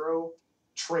narrow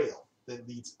trail that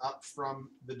leads up from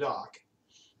the dock,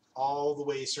 all the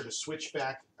way sort of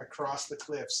switchback across the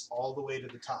cliffs, all the way to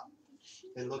the top.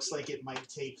 It looks like it might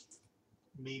take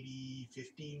maybe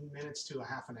 15 minutes to a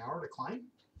half an hour to climb.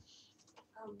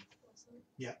 Listen.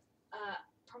 Yeah.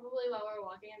 Probably while we're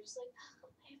walking, I'm just like,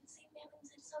 I haven't seen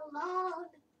mountains in so long.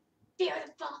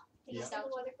 beautiful. Yeah. The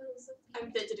water goes so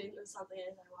I'm fidgeting with something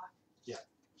as I walk.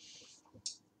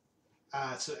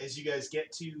 So as you guys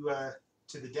get to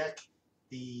the deck,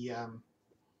 the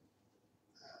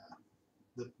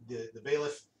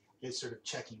bailiff is sort of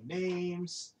checking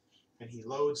names, and he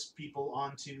loads people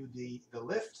onto the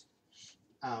lift,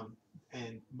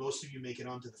 and most of you make it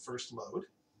onto the first load.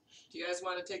 Do you guys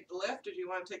want to take the lift, or do you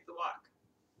want to take the walk?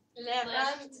 Left.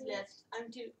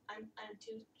 I'm too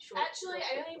short. Actually,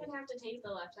 I don't even have to take the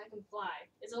left. I can fly.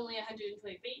 It's only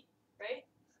 120 feet, right?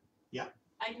 Yeah.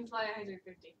 I can fly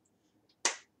 150.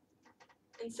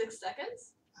 In 6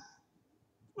 seconds?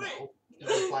 Wait. No, you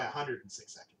can fly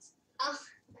 106 seconds.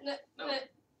 No. No.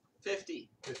 50.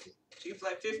 50. She can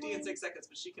fly 50 in 6 seconds,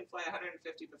 but she can fly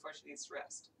 150 before she needs to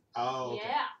rest. Oh, okay.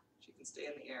 Yeah. She can stay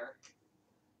in the air.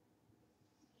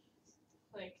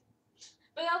 Like,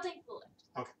 but I'll take the lift.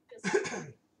 Okay. 'Cause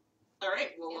All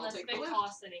right. Well, we'll unless take it the lift.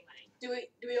 costs any money. Do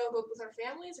we all go with our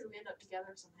families or we end up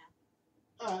together somehow?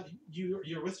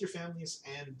 You're with your families,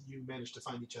 and you manage to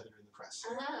find each other in the press.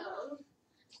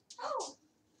 Oh,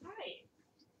 right.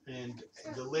 And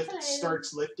the lift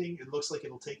starts lifting. It looks like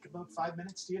it'll take about 5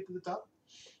 minutes to get to the top.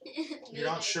 You're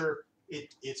not sure.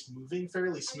 It's moving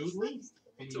fairly smoothly,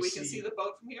 and So you we can see the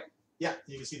boat from here? Yeah,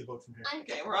 you can see the boat from here.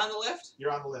 Okay, we're on the lift?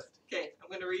 You're on the lift. Okay, I'm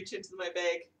going to reach into my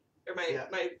bag, or Yeah.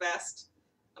 my vest,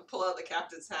 and pull out the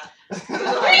captain's hat.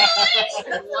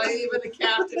 Captain And wave at the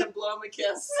captain and blow him a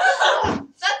kiss.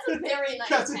 That's a very nice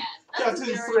Captain- hat. That's a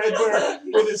very Threadwear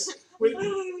nice with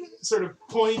his sort of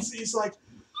points. He's like,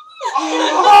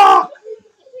 "Ah!"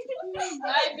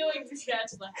 I'm going to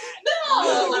scratch the hat.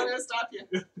 No, I'm going to stop you.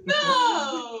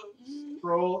 No!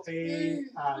 Roll a. So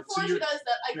Before she you're does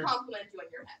that, I you're- compliment you on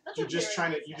your hat. That's you're a just very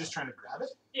trying to nice hat. grab it.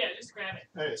 Yeah, just grab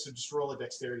it. Okay, so just roll a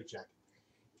dexterity check.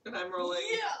 And I'm rolling.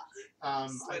 Yeah. I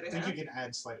Sleight of think you hand? can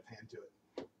add sleight of hand to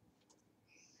it.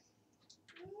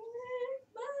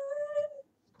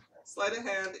 Sleight of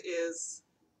hand is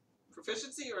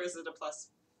proficiency, or is it a +5?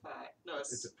 No,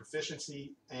 It's a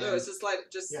proficiency, and no, it's a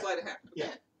sleight, just Yeah. sleight of hand.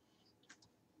 Yeah.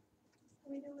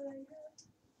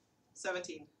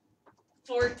 17.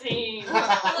 14.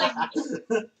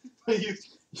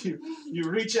 you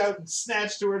reach out and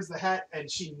snatch towards the hat,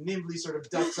 and she nimbly sort of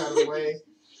ducks out of the way.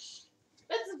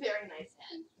 That's a very nice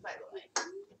hat, by the way.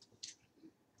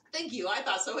 Thank you. I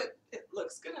thought so. It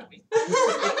looks good on me. I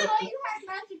thought you had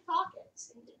magic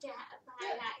pockets and to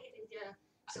hide your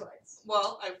swords.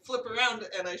 Well, I flip around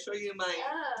and I show you my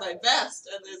Oh. vest,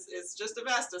 and it's just a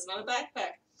vest. It's not a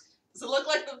backpack. Does it look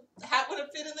like the hat would have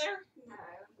fit in there? No.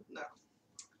 No.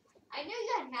 I knew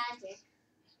you had magic.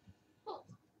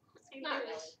 Not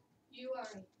really. You are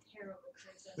a terrible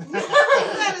person.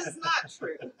 That is not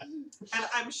true. And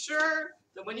I'm sure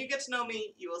that when you get to know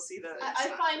me, you will see that. I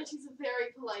find she's a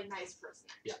very polite, nice person.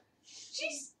 Yeah.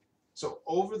 She's So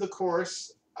over the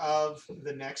course of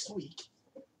the next week,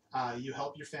 you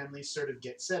help your family sort of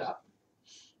get set up.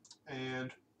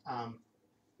 And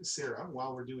Sarah,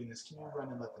 while we're doing this, can you run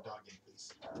and let the dog in,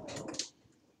 please?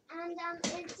 And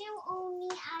is you only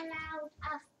allowed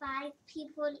 5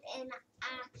 people in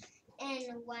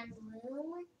one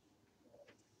room?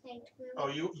 Like Oh,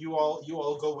 you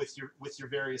all go with your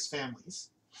various families.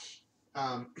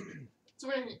 so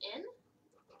we're in an inn,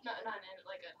 not an inn,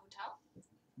 like a hotel.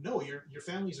 No, your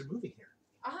families are moving here.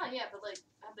 Yeah, but like,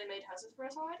 have they made houses for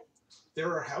us already?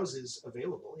 There are houses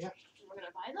available. Yeah. We're gonna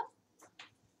buy them.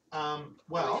 Or are we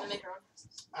Well, gonna make our own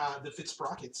houses? the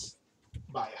Fitzsprockets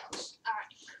buy a house. All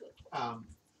right, cool.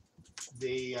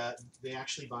 They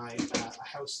actually buy a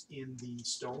house in the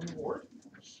Stone Ward,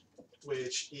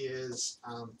 which is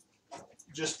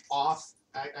just off.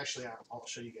 Actually, I'll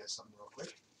show you guys something real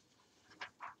quick.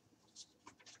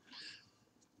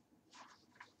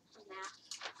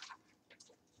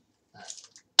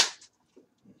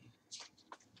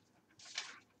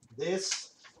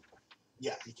 This,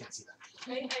 yeah, you can't see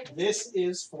that. This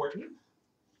is Fortin.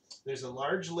 There's a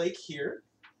large lake here.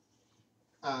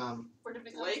 Where did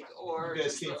we come Lake from? or You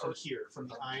guys just came the- from here, from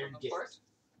the Iron the Gate. port?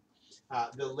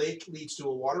 The lake leads to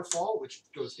a waterfall, which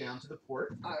goes down to the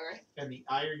port, All right. and the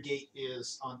Iron Gate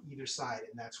is on either side,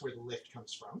 and that's where the lift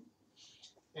comes from.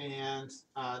 And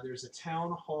there's a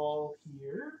town hall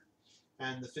here,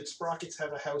 and the Fitzsprockets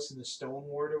have a house in the Stone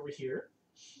Ward over here,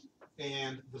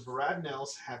 and the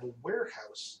Bradnells have a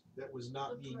warehouse that was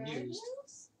not being used.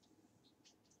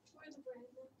 Where are the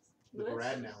Bradnells? The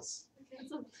Bradnells.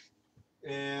 Okay.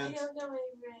 And I don't know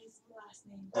anybody's last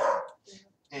name.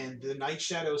 and the Night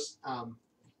Shadows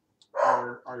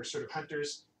are sort of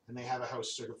hunters, and they have a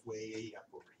house sort of way up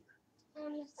over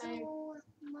here. So,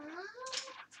 Mom?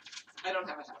 I don't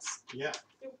have a house. Yeah.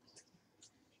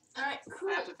 All right, cool.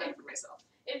 I have to fend for myself.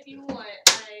 If you want,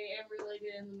 I am really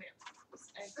good in the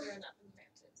mountains. I've grown up in the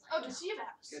mountains. Oh, does she have a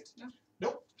house? Good to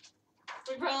know.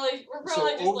 We're probably So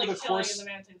just over like the chilling course- in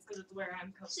the mountains because it's where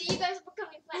I'm comfortable. So you guys are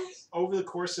becoming friends. Over the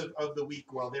course of the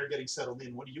week, while they're getting settled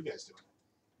in, what are you guys doing?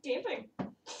 Camping.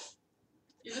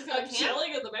 You just I'm got camp?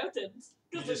 chilling in the mountains.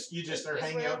 You just are it's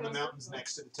hanging where out in the everyone's mountains comfortable.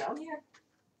 next to the town. Yeah.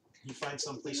 You find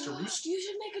some place to roost. You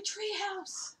should make a tree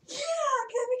house. Yeah,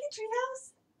 can I make a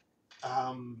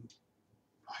treehouse?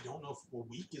 I don't know if a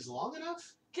week is long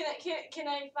enough. Can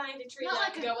I find a tree Not that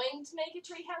like I'm a- going to make a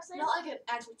tree house in? Not like an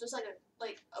actual, just like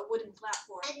a wooden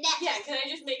platform. And next. Yeah, can I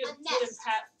just make a A wooden nest.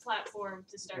 platform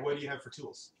to start What with? do you have for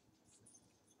tools?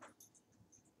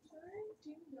 I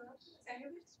do not. I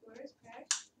have explorer's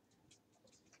pack.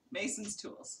 Mason's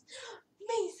tools.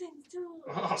 Mason's tool.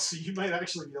 Oh, so you might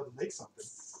actually be able to make something.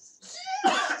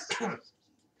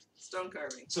 Stone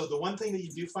carving. So the one thing that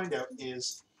you do find out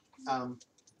is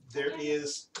there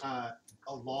is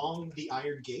along the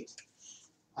Iron Gate,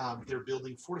 they're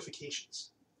building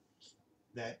fortifications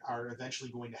that are eventually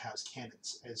going to house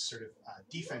cannons as sort of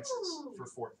defenses Ooh. for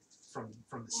fort from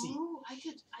the sea. Ooh, I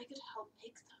could help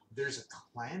make them. There's a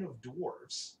clan of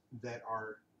dwarves that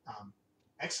are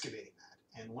excavating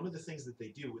that, and one of the things that they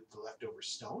do with the leftover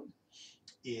stone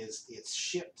is it's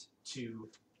shipped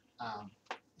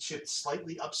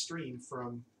slightly upstream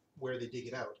from where they dig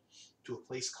it out to a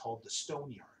place called the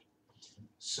Stone Yard.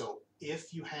 So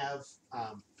if you have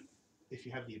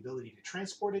the ability to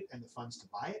transport it and the funds to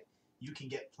buy it, you can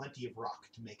get plenty of rock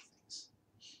to make things,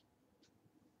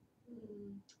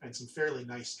 and some fairly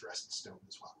nice dressed stone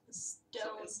as well.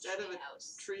 Stone instead of a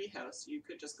house. Tree house, you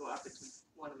could just go up into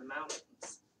one of the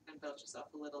mountains and build yourself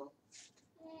a little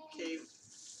cave.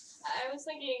 I was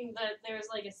thinking that there was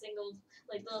like a single,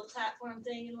 like little platform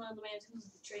thing in one of the mountains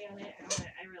with a tree on it. And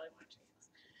I really want a tree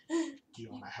house. Do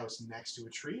you want a house next to a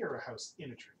tree or a house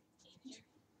in a tree?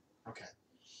 Okay.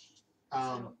 So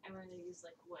I want to use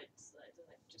like wood so that it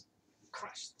doesn't just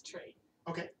crush the tree.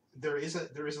 Okay. There is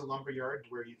a lumber yard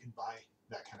where you can buy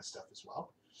that kind of stuff as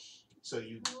well. So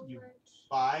you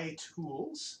buy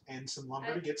tools and some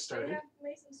lumber to get I started have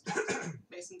Mason's tools.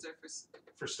 Masons are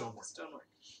for stonework. stonework.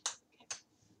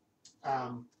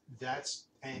 That's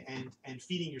and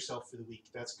feeding yourself for the week.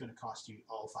 That's going to cost you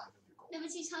all 5 of your gold. No,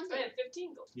 but he's I hunting. have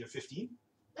 15 gold. You have 15.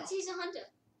 But he's a hunter.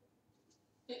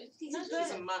 He's Not a good.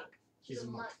 She's a monk. She's a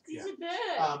monk. He's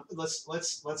Yeah. a bird.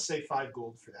 Let's say 5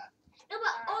 gold for that. No,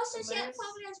 but also so she there's-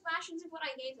 probably has rations of what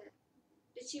I gave her.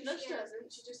 Did she? No, she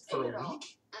doesn't. She just For ate it a all.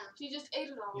 week? She just ate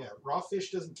it all. Yeah, raw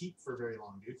fish doesn't keep for very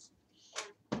long, dude.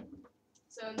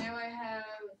 So now I have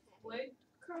wood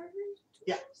carving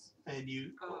Yeah. tools? And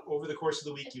you, Um, over the course of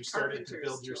the week, you've started to carpenter's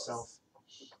build tools. yourself.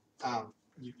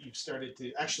 You've started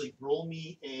to actually roll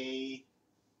me a.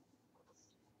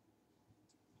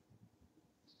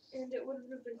 And it wouldn't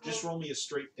have been called. Just roll me a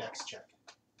straight dex check.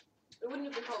 It wouldn't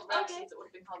have been called Okay. rations. It would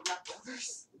have been called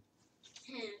leftovers.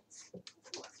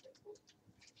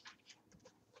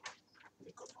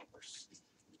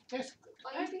 Yes.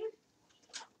 Are you doing?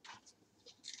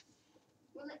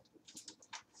 Well,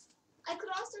 I could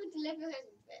also deliver her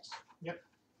some fish.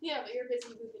 Yeah, but you're busy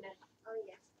moving it. Oh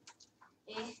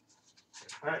yeah.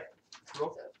 All right.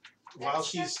 Roll. While Next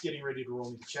she's getting ready to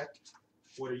roll me the check,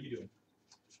 what are you doing?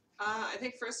 I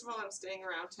think first of all, I'm staying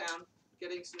around town,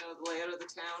 getting to know the layout of the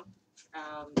town.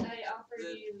 I offer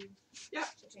The- you Yeah.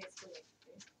 a chance to make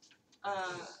food.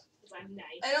 Because I'm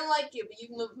nice. I don't like you, but you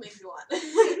can move me if you want.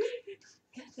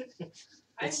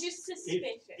 I'm It's- just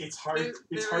suspicious. It's hard. There- It's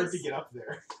there hard to is- get up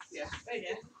there, Oh, yeah.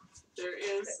 There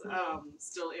is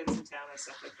still inns in town and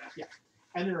stuff like that.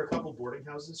 and there are a couple boarding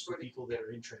houses for Boarding, people that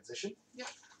are in transition.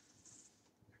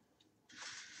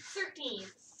 13.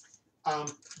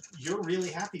 You're really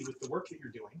happy with the work that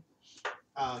you're doing.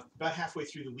 About halfway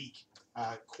through the week,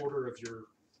 a quarter of your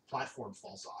platform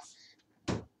falls off.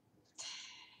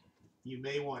 You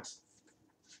may want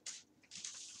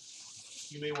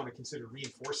to consider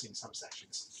reinforcing some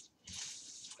sections.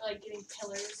 Like getting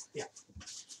pillars.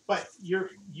 But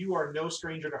you are no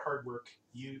stranger to hard work.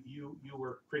 You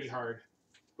work pretty hard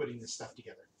putting this stuff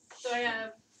together. So I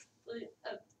have,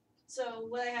 so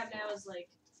what I have now is like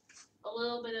a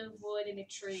little bit of wood and a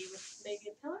tree with maybe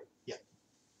a pillar? Yeah.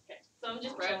 Okay, so I'm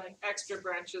just Right. going. Extra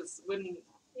branches, wooden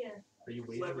Yeah. Are you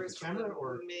waving at levers the from camera the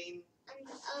or? I main.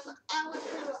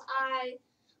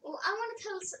 want to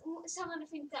tell some of the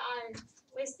things that I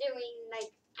was doing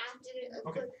like after a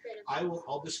Okay. good bit of.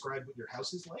 I'll describe what your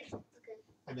house is like, Okay.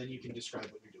 and then you can describe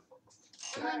what you're doing.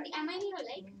 Am I near a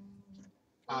lake?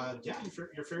 Yeah,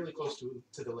 you're fairly close to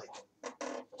the lake.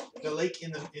 The lake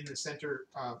in the center,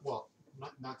 well,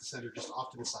 not the center, just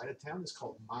off to the side of town, is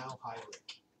called Mile High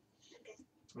Lake. Okay.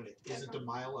 And it isn't a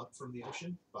mile up from the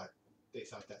ocean, but they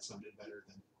thought that sounded better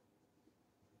than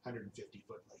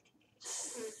 150-foot lake.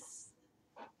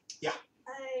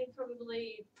 I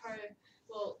probably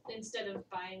instead of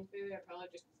buying food, I probably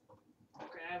just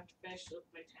grabbed fish with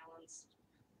my talents.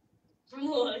 From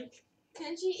the lake.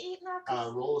 Can she eat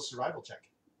knuckles? Roll a survival check.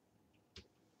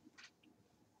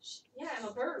 Yeah, I'm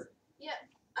a bird.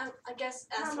 I guess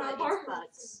that's I'm what a I need bark to bug.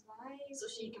 so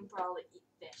she can probably eat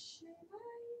fish.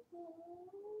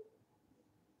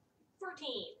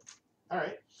 14. All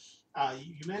right.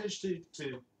 You managed to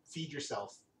feed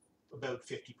yourself about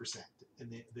 50%,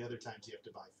 and the other times you have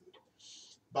to buy food.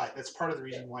 But that's part of the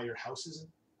reason why your house isn't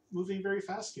moving very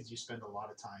fast, because you spend a lot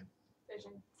of time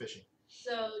Fishing. fishing.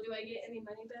 So, do I get any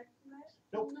money back from that?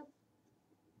 Nope.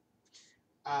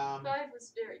 5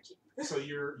 was very cheap. So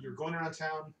you're going around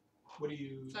town. What are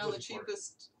you Found the looking for?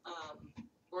 cheapest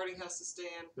boarding house to stay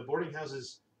in. The boarding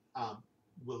houses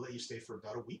will let you stay for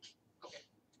about a week, Okay.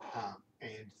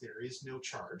 and there is no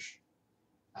charge,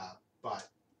 but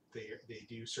they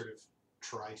do sort of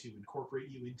try to incorporate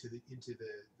you into the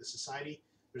society.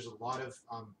 There's a lot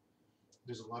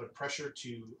of pressure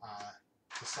to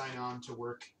sign on to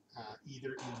work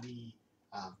either in the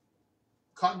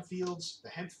cotton fields, the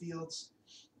hemp fields,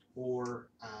 or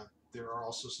there are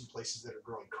also some places that are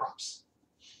growing crops.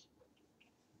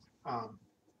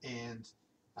 And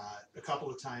a couple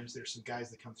of times there's some guys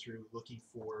that come through looking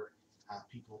for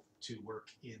people to work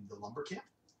in the lumber camp,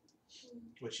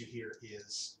 which you hear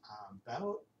is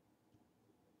about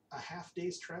a half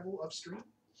day's travel upstream.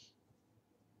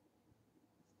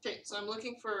 Okay, so I'm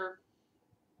looking for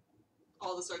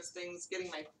all the sorts of things, getting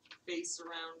my face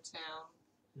around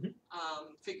town,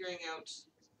 figuring out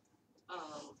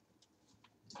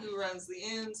who runs the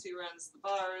inns, who runs the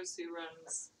bars, who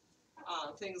runs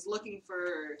things, looking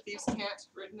for Thieves' Cant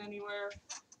written anywhere,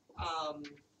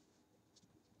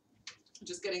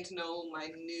 just getting to know my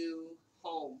new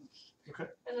home.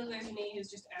 And then there's me who's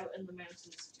just out in the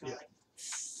mountains Yeah. going.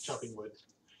 Chopping wood.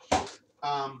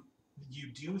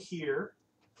 You do hear,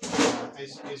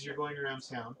 as you're going around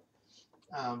town,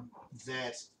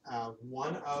 that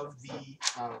one of the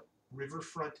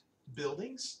riverfront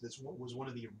buildings, this was one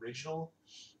of the original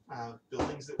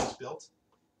buildings that was built,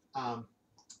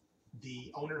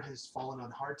 the owner has fallen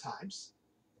on hard times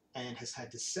and has had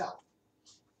to sell.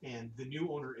 and the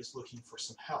new owner is looking for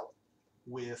some help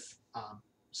with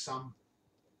some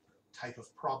type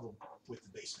of problem with the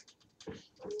basement.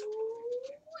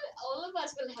 All of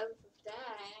us will help with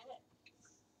that.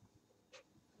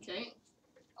 Okay.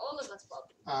 All of us will.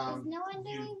 Is no one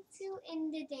you- going to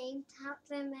in the game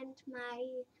compliment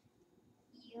my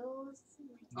eels?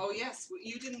 Oh yes,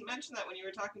 you didn't mention that when you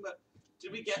were talking about.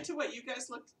 Did we get to what you guys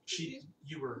looked?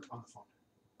 You were on the phone.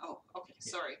 Oh, okay.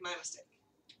 Sorry, my mistake.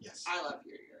 Yes. I love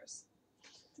your ears.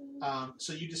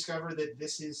 So you discover that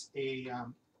this is a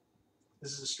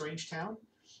strange town.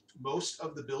 Most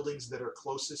of the buildings that are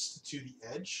closest to the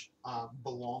edge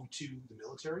belong to the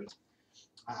military.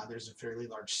 There's a fairly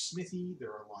large smithy.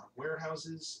 There are a lot of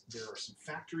warehouses. There are some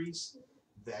factories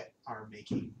that are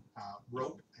making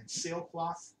rope and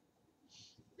sailcloth.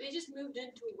 They just moved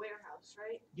into a warehouse,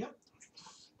 right? Yep.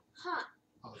 Huh.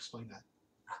 I'll explain that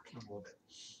Okay. in a little bit.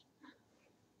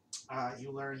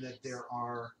 You learn that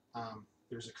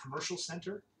there's a commercial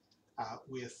center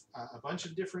with a bunch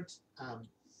of different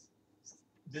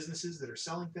businesses that are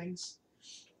selling things.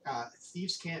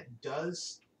 Thieves' Cant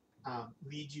does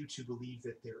lead you to believe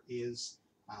that there is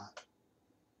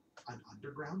an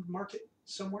underground market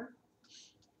somewhere,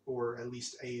 or at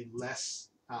least a less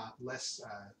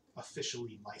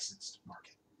officially licensed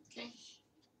market. Okay.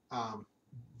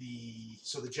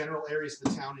 So the general areas of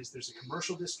the town is there's a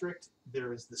commercial district,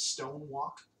 there is the Stone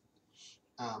Walk,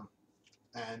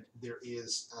 and there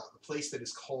is a place that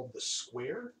is called the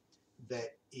Square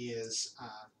that is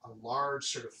a large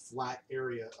sort of flat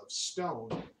area of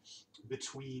stone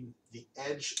between the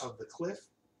edge of the cliff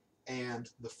and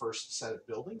the first set of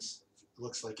buildings. It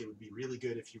looks like it would be really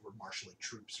good if you were marshaling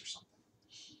troops or something.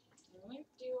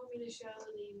 Do you want me to show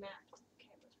the map to the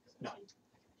camera?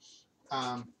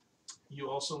 No. You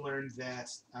also learned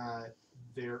that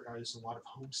there is a lot of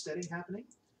homesteading happening.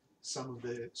 Some of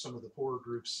the poorer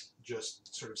groups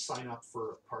just sort of sign up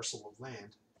for a parcel of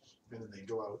land, and then they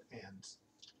go out and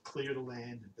clear the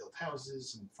land and build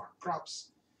houses and farm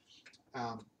crops.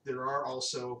 There are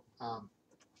also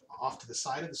off to the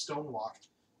side of the Stone Walk,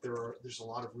 there's a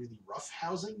lot of really rough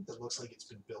housing that looks like it's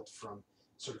been built from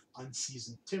sort of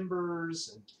unseasoned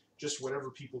timbers and just whatever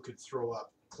people could throw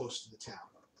up close to the town.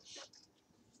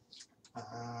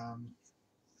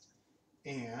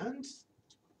 And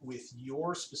with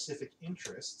your specific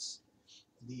interests,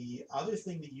 the other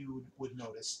thing that you would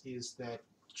notice is that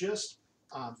just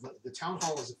the town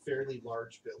hall is a fairly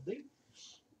large building.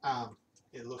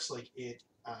 It looks like it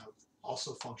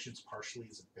also functions partially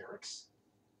as a barracks.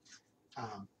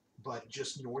 But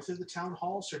just north of the town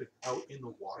hall, sort of out in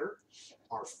the water,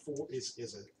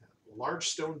 is a large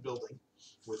stone building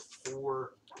with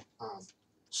 4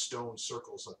 stone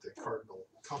circles at the cardinal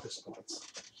compass points,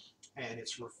 and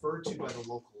it's referred to by the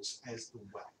locals as the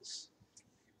Wells.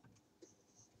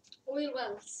 Oil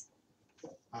wells.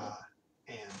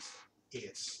 And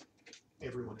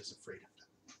everyone is afraid of them.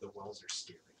 The Wells are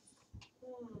scary.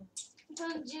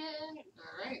 Dungeon.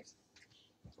 All right.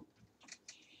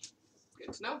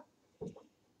 Good to know.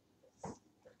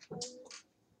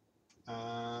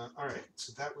 All right,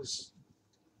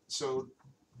 so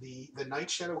the Night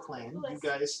Shadow clan. You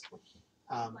guys,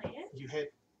 you head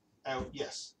out.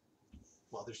 Yes.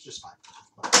 Well, there's just 5.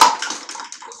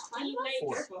 You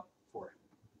Four. Careful. 4.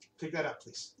 Pick that up,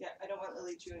 please. Yeah, I don't want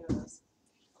Lily chewing on this.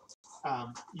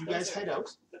 You Those guys are- head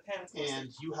out, The pan's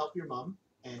and you help your mom.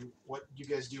 And what you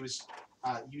guys do is,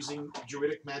 using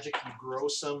druidic magic, you grow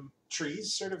some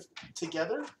trees sort of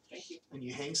together, Thank you. and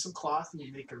you hang some cloth, and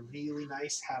you make a really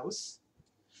nice house.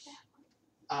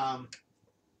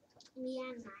 Me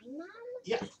and my mom?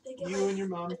 They get You like and your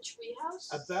mom. a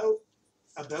treehouse.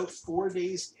 About 4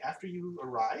 days after you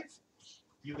arrive,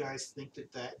 you guys think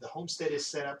that the homestead is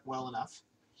set up well enough,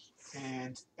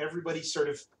 and everybody sort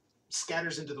of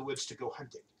scatters into the woods to go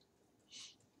hunting.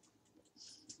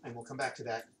 And we'll come back to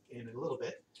that in a little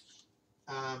bit.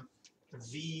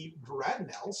 The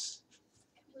Bradnells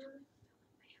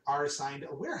are assigned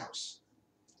a warehouse.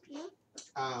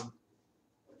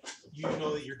 You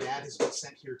know that your dad has been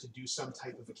sent here to do some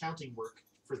type of accounting work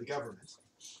for the government.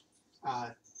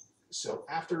 So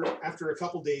after a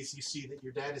couple days, you see that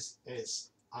your dad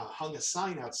has hung a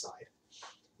sign outside.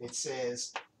 It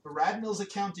says, Bradnell's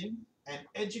Accounting, an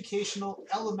educational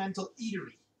elemental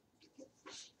eatery.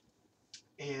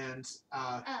 And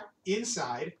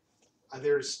inside,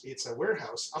 it's a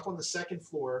warehouse. Up on the second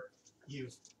floor,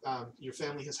 your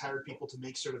family has hired people to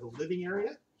make sort of a living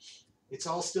area. It's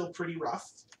all still pretty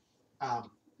rough,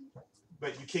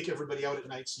 but you kick everybody out at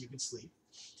night so you can sleep.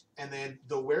 And then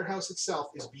the warehouse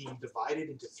itself is being divided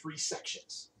into 3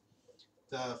 sections.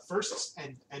 The first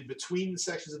and between the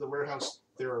sections of the warehouse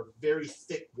There are very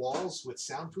thick walls with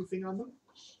soundproofing on them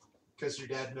because your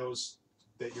dad knows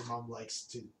that your mom likes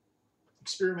to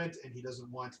experiment and he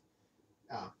doesn't want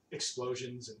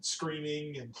explosions and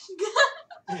screaming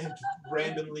and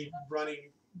randomly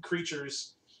running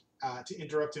creatures to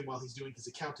interrupt him while he's doing his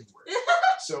accounting work.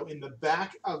 So in the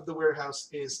back of the warehouse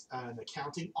is an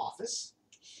accounting office,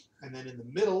 and then in the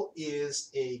middle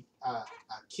is a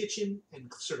kitchen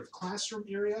and sort of classroom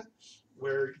area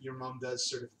where your mom does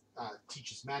sort of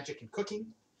teaches magic and cooking.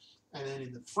 And then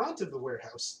in the front of the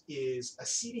warehouse is a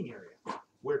seating area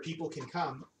where people can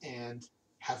come and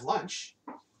have lunch.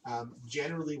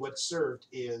 Generally what's served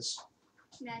is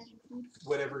Magic food.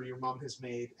 whatever your mom has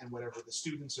made and whatever the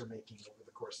students are making over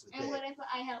the course of the And day. whatever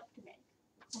I help to make.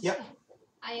 Yep.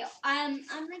 I'm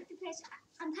like the person.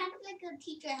 I'm kind of like a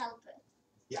teacher helper.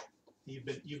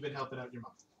 You've been helping out your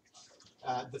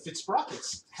mom. The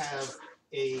Fitzsprockets have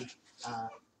a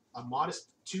modest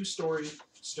 2-story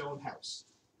stone house,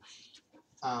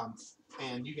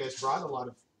 and you guys brought a lot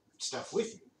of stuff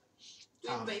with you. Do you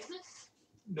have a basement?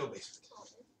 No basement.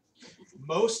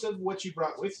 Most of what you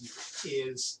brought with you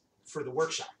is for the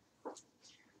workshop.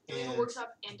 Do you have And a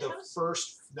workshop and a the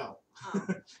house? Oh.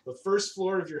 The first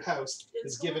floor of your house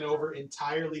is given over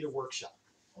entirely to workshop.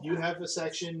 You have a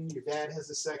section, your dad has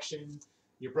a section,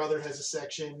 your brother has a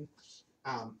section,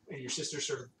 and your sister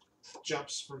sort of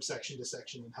jumps from section to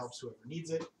section and helps whoever needs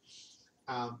it.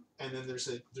 And then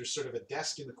there's sort of a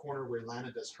desk in the corner where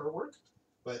Lana does her work,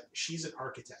 but she's an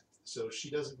architect, so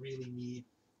she doesn't really need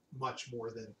much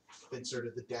more than sort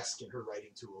of the desk and her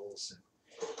writing tools.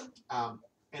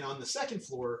 And on the second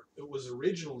floor, it was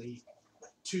originally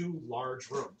 2 large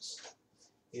rooms.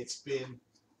 It's been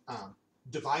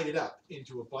divided up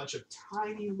into a bunch of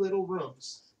tiny little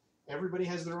rooms. Everybody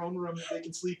has their own room that they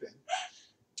can sleep in.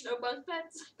 No bunk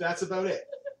beds? That's about it.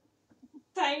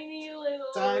 Tiny little.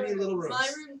 Tiny little rooms. My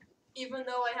room, even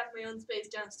though I have my own space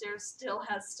downstairs, still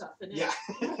has stuff in it. Yeah.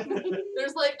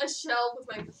 There's like a shelf with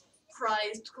my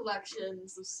prized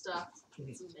collections of stuff.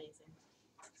 It's amazing.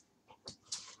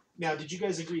 Now, did you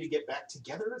guys agree to get back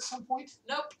together at some point?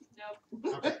 Nope.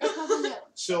 Okay.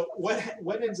 So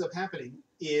what ends up happening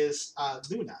is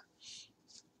Luna,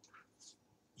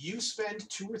 you spend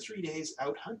 2 or 3 days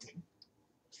out hunting,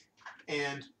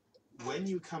 and when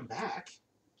you come back,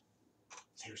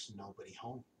 there's nobody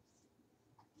home.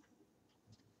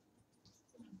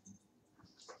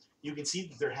 You can see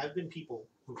that there have been people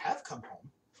who have come home,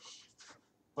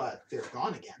 but they're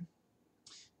gone again.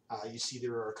 You see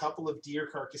there are a couple of deer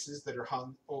carcasses that are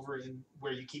hung over in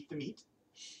where you keep the meat.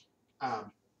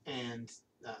 And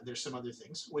there's some other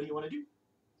things. What do you want to do?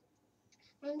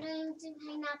 I'm going to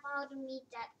clean up all the meat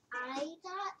that I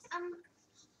got. And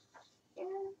I'm going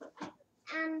to look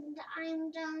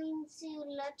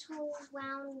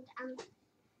around.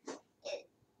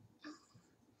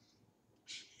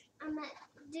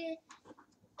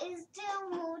 Is there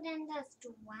more than just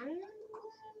one room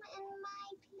in my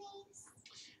place?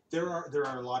 There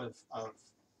are a lot of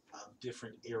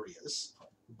different areas,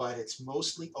 but it's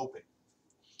mostly open.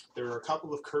 There are a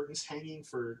couple of curtains hanging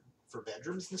for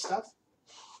bedrooms and stuff.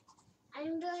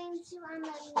 I'm going to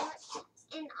look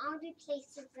in all the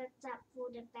places except for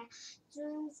the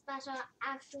bedrooms, but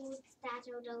afterwards that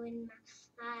will go in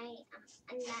my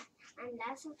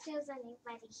unless if there's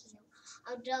anybody here,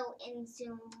 I'll go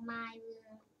into my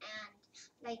room and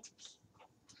like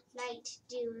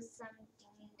do something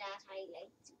that I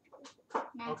like to do.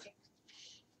 Magic. Okay.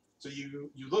 So you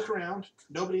look around,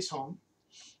 nobody's home.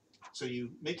 So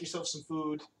you make yourself some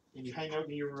food and you hang out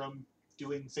in your room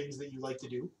doing things that you like to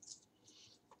do.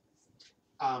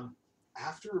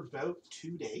 After about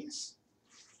 2 days,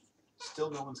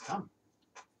 still no one's come.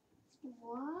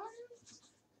 What?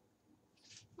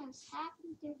 What's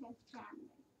happened to her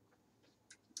family?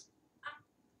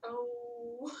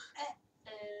 Oh.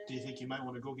 Do you think you might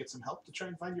want to go get some help to try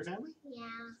and find your family?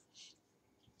 Yeah.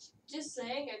 Just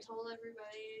saying, I told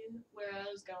everybody where I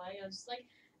was going. I was just like,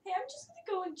 hey, I'm just gonna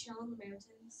go and chill in the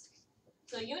mountains.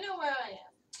 So you know where I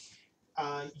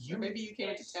am. Or maybe you came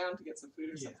into town to get some food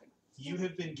or Yeah. something. You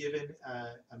have been given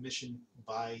a mission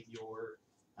by your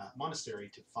monastery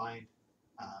to find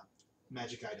a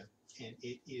magic item, and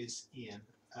it is in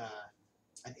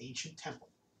an ancient temple.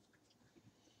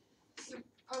 So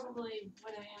probably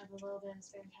when I have a little bit of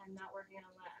spare time not working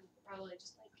on that, I'm probably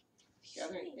just like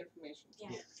Gathering information.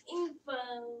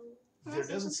 info. There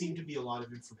doesn't seem to be a lot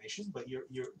of information, but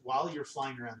while you're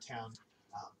flying around town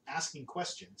asking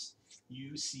questions,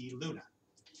 you see Luna,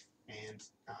 and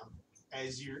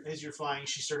as you're flying,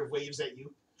 she sort of waves at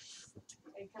you.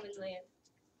 I come and land.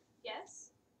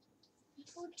 Yes?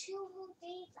 For 2 whole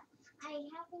days, I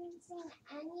haven't seen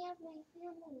any of my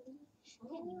family.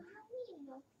 Can you help me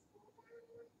look for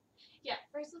them? Yeah,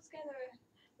 first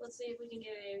let's see if we can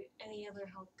get any other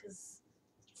help, because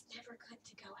it's never good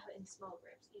to go out in small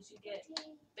groups. You should get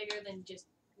Okay. bigger than just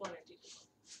 1 or 2 people.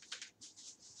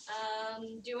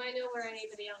 Do I know where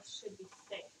anybody else should be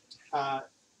staying?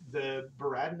 The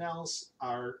Baradinels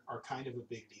are kind of a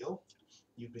big deal.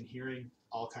 You've been hearing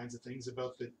all kinds of things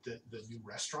about the new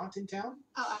restaurant in town.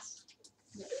 Oh, us.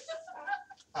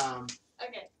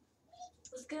 Okay.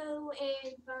 Let's go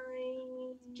and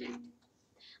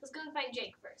find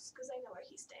Jake first, because I know where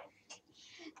he's staying.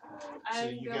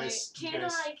 Can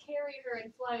I carry her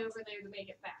and fly over there to make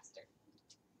it faster?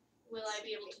 Will I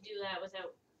be able to do that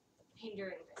without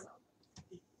hindering myself?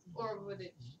 Or would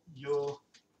it? You'll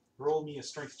roll me a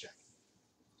strength check.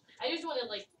 I just want to,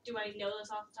 do I know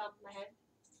this off the top of my head?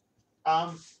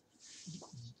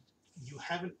 You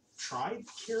haven't tried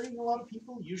carrying a lot of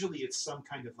people. Usually it's some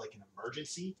kind of like an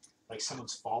emergency, like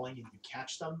someone's falling and you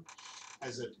catch them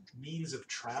as a means of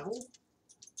travel.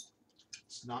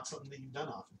 It's not something that you've done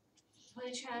often. You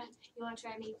want to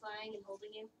try me flying and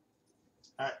holding you?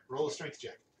 All right, roll a strength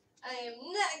check. I am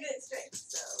not good at strength,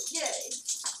 so yay!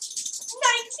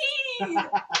 19.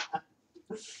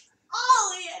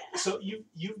 Oh yeah! So you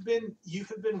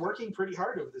have been working pretty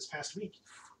hard over this past week,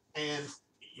 and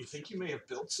you think you may have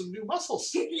built some new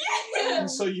muscles. Yeah! And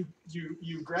so you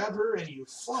grab her and you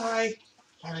fly,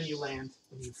 and then you land,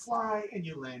 and you fly and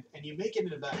you land, and you make it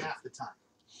in about half the time.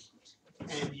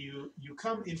 And you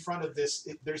come in front of this.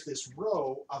 There's this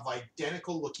row of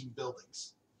identical looking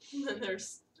buildings,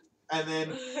 and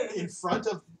then in front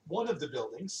of one of the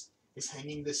buildings is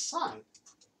hanging this sign,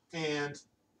 and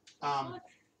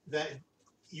that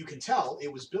you can tell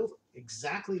it was built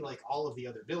exactly like all of the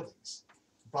other buildings,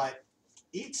 but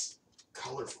it's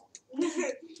colorful.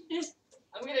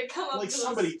 I'm gonna come up Like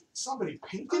to somebody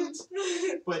painted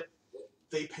it, but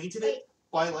they painted it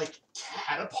by like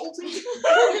catapulting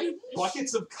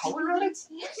buckets of color on it.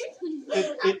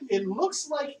 It looks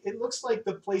like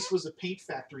the place was a paint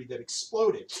factory that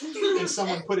exploded and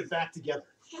someone put it back together.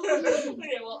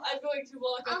 Okay, well, I'm going to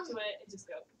walk up to it and just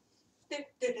go.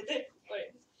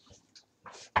 Wait.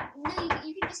 No,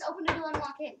 you can just open the door and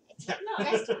walk in. It's Yeah. a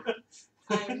restaurant.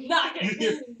 I'm not gonna.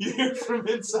 You hear from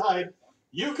inside,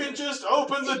 you can just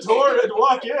open the door and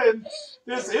walk in.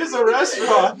 This is a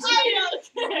restaurant. I don't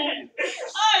care.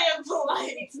 I am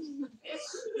polite.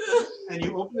 And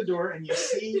you open the door and you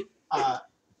see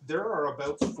there are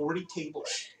about 40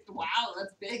 tables. Wow,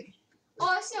 that's big.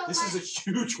 Also, This is a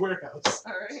huge warehouse.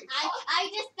 All right. I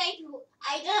just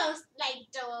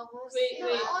like doors. Wait. No,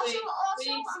 also, We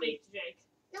need to speak to Jake.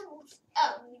 no.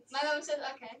 Oh, my mom said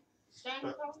okay.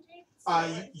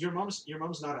 Your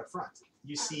mom's not up front.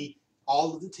 You see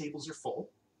all of the tables are full.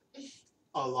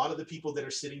 A lot of the people that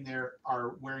are sitting there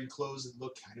are wearing clothes that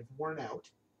look kind of worn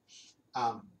out.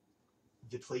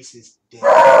 The place is dead.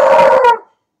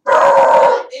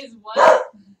 Is what?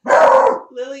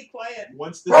 Lily, quiet.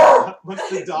 Once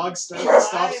the dog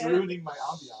stops ruining my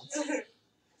ambiance,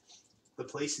 the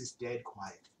place is dead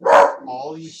quiet.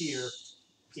 All you hear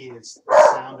is the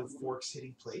sound of forks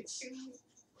hitting plates,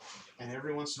 and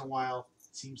every once in a while,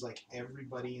 it seems like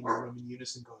everybody in the room in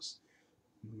unison goes.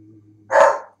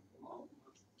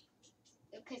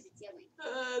 Because it's yummy.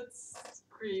 That's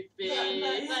creepy.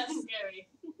 That's scary.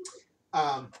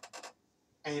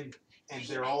 And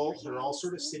they're all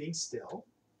sort of sitting still.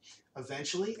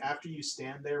 Eventually, after you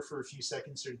stand there for a few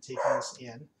seconds, sort of taking this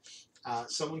in,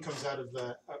 someone comes out of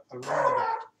a room in the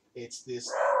back. It's this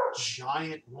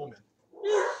giant woman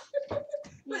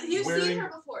But you've seen her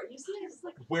before. You've seen her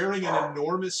like wearing an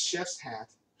enormous chef's hat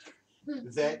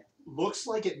that looks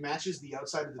like it matches the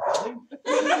outside of the building.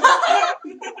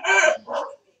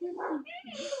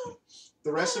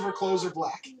 The rest of her clothes are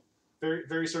black, very,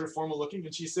 very sort of formal looking,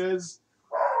 and she says,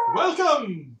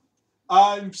 "Welcome!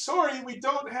 I'm sorry we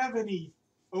don't have any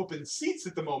open seats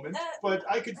at the moment, but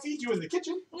I could feed you in the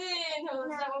kitchen. No,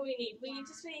 that's not what we need. We need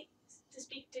to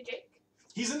speak to Jake.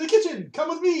 He's in the kitchen. Come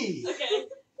with me." Okay.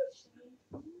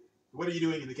 What are you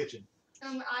doing in the kitchen?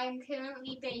 I'm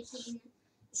currently baking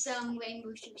some rainbow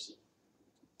sushi.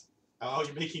 Oh,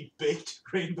 you're making baked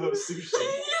rainbow sushi.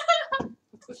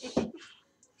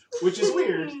 Which is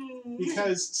weird,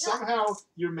 because somehow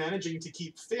you're managing to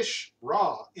keep fish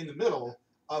raw in the middle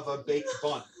of a baked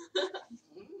bun.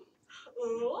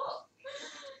 Ooh.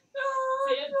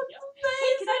 Hey,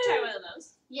 can I try one of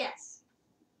those? Yes.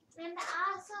 And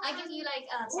also, I give you like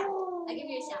a sample. I give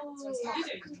you a sample. So it's These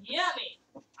are yummy.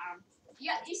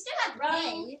 yeah, you still have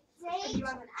pay. Jake, You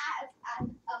want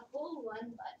a full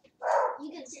one, but you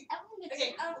can. Everyone gets.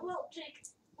 Okay, well, Jake,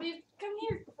 we've come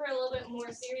here for a little bit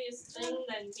more serious thing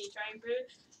than me trying food.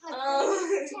 Sorry,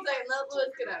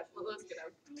 let's get out. Let's get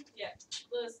out. Yeah,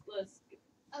 let's.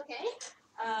 Okay.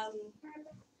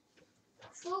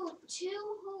 For 2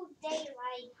 whole days,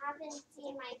 I haven't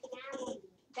seen my family.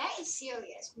 That is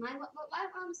serious. My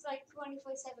mom's like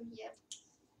 24/7 here.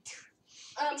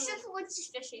 Except for when she's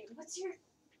fishing. What's his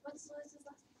last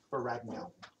name? For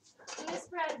Ragnell. Miss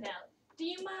Bradnell, do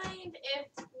you mind if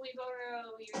we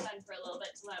borrow your son for a little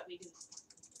bit so that we can,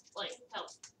 like, help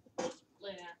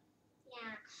Luna?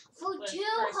 Yeah. For With 2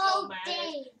 personal whole matters.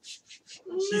 days.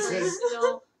 She says,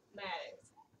 Personal matters.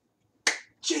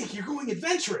 Jake, you're going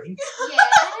adventuring? Yeah.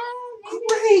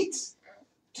 Great!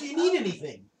 Do you need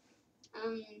anything?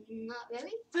 Not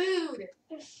really. Food!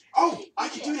 Oh, I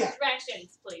could do that.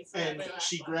 Rations, please. And That'll be the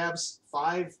she last one. grabs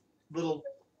 5 little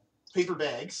paper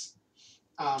bags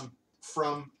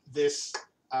from this,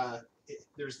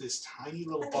 there's this tiny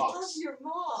little I love box your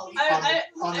mom.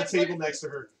 on the table next to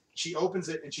her. She opens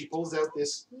it and she pulls out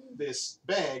this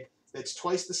bag that's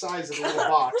twice the size of the little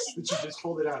box that she just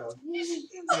pulled it out of. And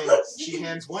she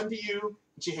hands one to you,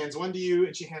 and she hands one to you,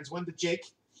 and she hands one to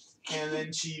Jake. And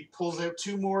then she pulls out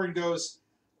 2 more and goes,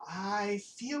 I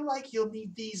feel like you'll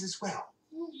need these as well.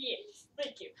 Yes,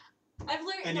 thank you. I've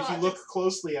learned And if not you look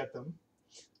closely at them,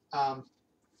 one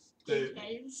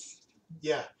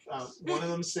of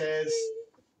them says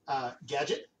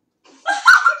gadget,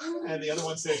 and the other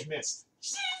one says mist.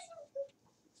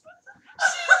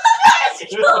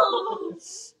 Well,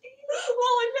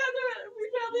 we found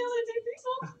the other 2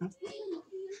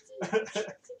 people.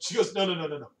 She goes, no,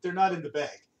 they're not in the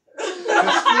bag.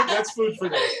 That's food for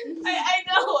them. I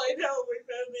know. We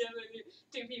found the other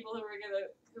 2 people who were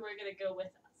gonna go with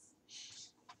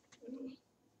us.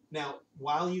 Now,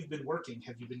 while you've been working,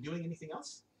 have you been doing anything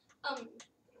else?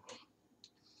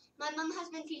 My mom has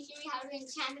been teaching me how to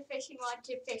enchant a fishing rod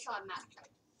to fish on map.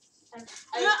 I'm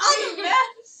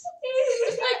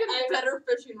better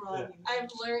fishing rod. Yeah.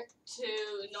 I've learned to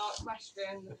not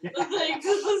question the things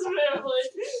of this family.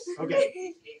 Okay.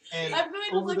 And I'm going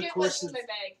to over look the at course what's in of my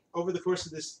bag. over the course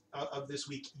of this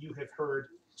week, you have heard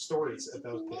stories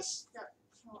about this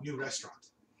new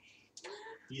restaurant.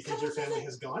 Do you think your family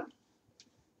has gone?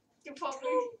 You probably.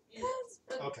 Yes.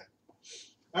 Okay.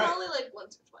 All right. Probably like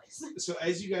once or twice. So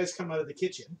as you guys come out of the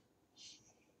kitchen,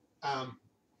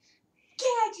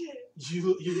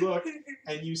 you look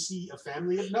and you see a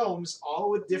family of gnomes, all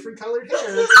with different colored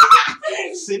hair,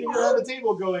 sitting around the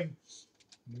table going.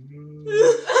 Gadget!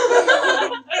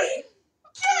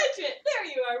 There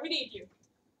you are. We need you.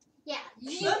 Yeah.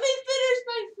 Let me finish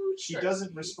my food. She first.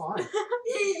 doesn't respond.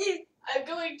 I'm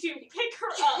going to pick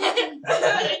her up.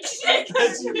 and shake her.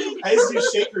 As you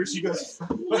shake her, she goes.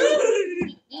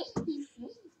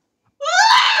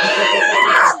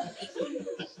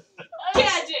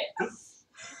 Gadget!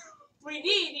 We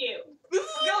need you. This is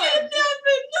Go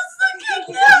kidnapping.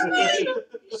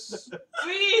 This is kidnapping.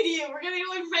 We need you. We're gonna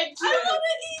go adventuring. I want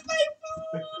to eat my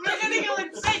food. We're gonna go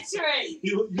adventuring.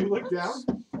 You look down,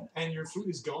 and your food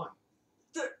is gone.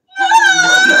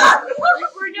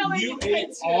 We're going You ate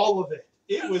adventuring. all of it.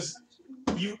 It was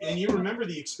you, and you remember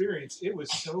the experience. It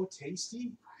was so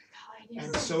tasty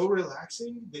and so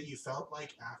relaxing that you felt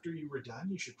like after you were done,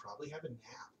 you should probably have a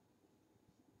nap.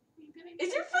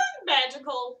 Is your food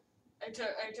magical? I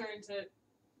turn to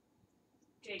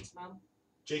Jake's mom.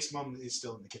 Jake's mom is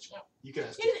still in the kitchen. You can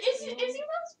ask Is her. your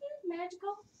mom's food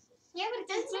magical? Yeah, but it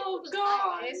doesn't Oh look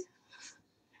God! like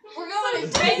We're going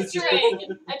adventuring.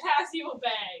 I pass you a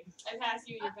bag. I pass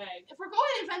you your bag. If we're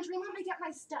going adventuring, let me get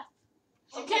my stuff.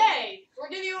 Okay, we're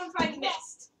gonna go and find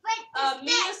Mist. Wait,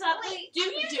 Meet us up. wait. Do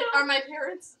you know? Are my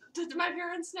parents? Did my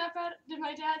parents snap out? Did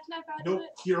my dad snap out of Nope.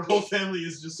 it? Your whole family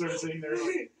is just sort of sitting there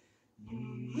like.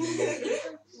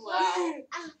 Wow.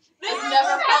 This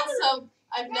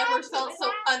I've is never felt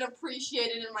so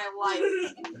unappreciated in my life.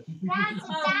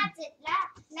 That's it.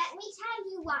 Let me tell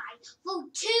you why. For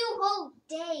 2 whole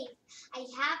days, I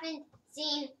haven't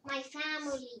seen my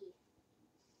family.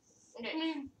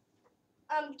 Okay.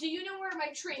 Do you know where my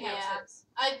treehouse Yeah. is?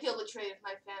 I'd feel betrayed if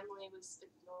my family was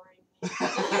ignoring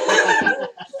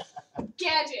me.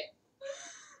 Gadget.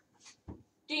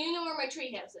 Do you know where my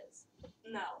treehouse is?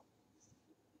 No.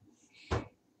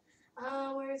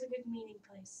 Where is a good meeting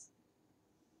place?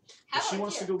 If she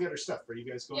wants to go get her stuff. Are you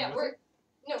guys going? Yeah, with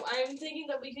No, I'm thinking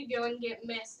that we could go and get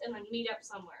Mist and then meet up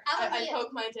somewhere. I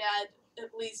poke my dad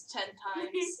at least 10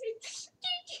 times.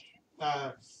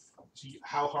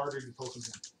 How hard are you poking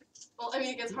him? Well, I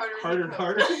mean, it gets harder. Harder and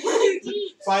harder.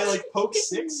 By like poke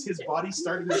 6, his body's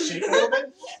starting to shake a little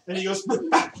bit, and he goes,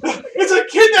 "It's a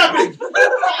kidnapping!" What?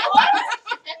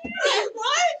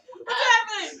 What's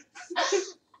happening?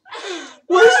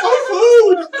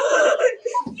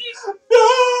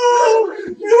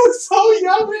 was so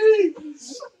yummy. Did the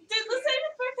same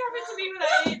effect happen to me when I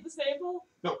ate the sample?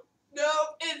 No. No,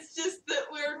 it's just that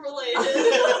we're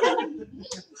related.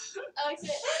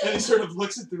 Alexia. And he sort of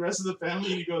looks at the rest of the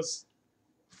family and he goes,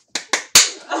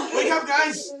 "Wake up,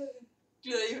 guys!"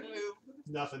 Do they even move?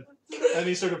 Nothing. And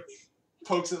he sort of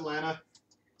pokes at Lana.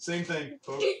 Same thing.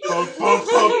 Poke, poke, poke,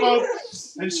 poke, poke.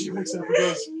 And she wakes up and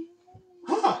goes,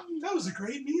 "Huh, that was a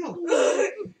great meal."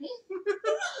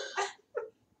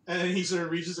 And then he sort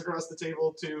of reaches across the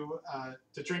table to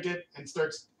Trinket and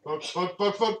starts poke, poke,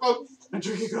 poke, poke, poke. And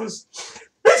Trinket goes,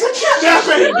 "It's a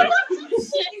kidnapping!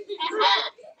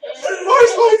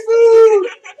 Where's my food?"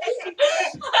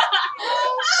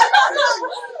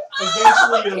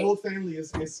 Eventually, the whole family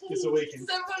is awakened.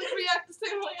 Does everyone react the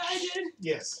same way I did?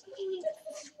 Yes.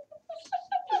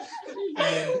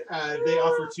 And they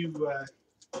offer to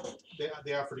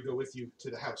they offer to go with you to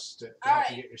the house to help Alright.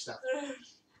 you get your stuff.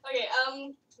 Okay,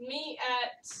 meet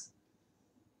at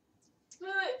the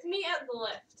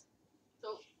lift. The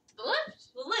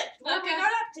lift? The lift. Okay. Okay,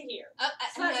 not up to here.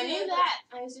 I knew that.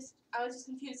 I was just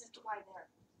confused as to why there.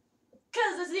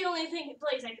 Cause it's the only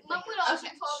place I can Mom think would of. also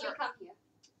Okay, probably sure. come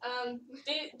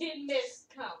here. Did Miss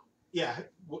come? Yeah.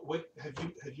 What have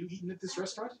you eaten at this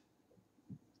restaurant?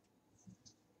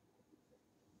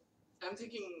 I'm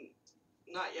thinking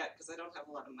not yet because I don't have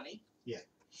a lot of money. Yeah.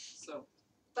 So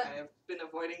But- I have been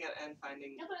avoiding it and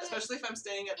finding, No, but especially if I'm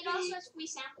staying at It also the has free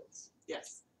samples.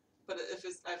 yes. But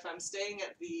if I'm staying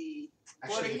at the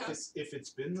Actually, boarding if house, it's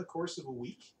been the course of a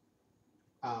week,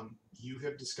 you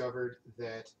have discovered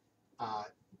that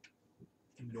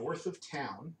north of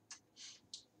town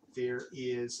there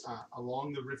is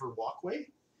along the river walkway.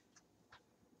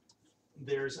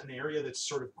 There's an area that's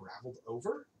sort of graveled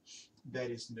over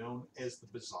that is known as the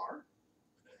Bazaar,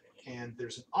 and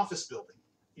there's an office building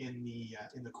in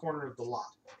the corner of the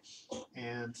lot.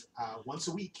 And once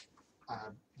a week,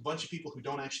 a bunch of people who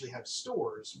don't actually have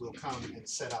stores will come and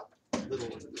set up little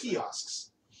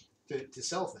kiosks to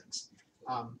sell things.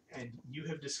 And you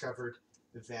have discovered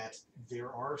that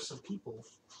there are some people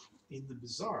in the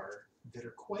Bazaar that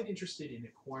are quite interested in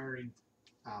acquiring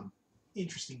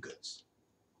interesting goods.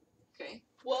 okay.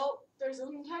 Well, there's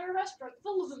an entire restaurant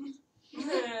full of them.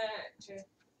 True.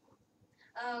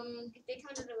 If they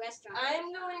come to the restaurant.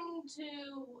 I'm going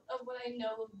to, of what I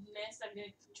know of Miss, I'm going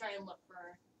to try and look for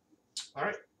her. All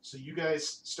right, so you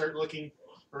guys start looking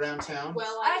around town.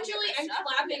 Well, Actually, I'm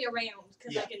flapping around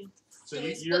because Yeah. I can. so do we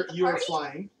you split the you are party?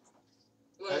 flying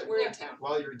We're in town.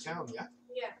 while you're in town. Yeah.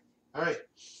 Yeah. All right.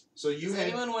 So you Does head.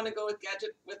 anyone want to go with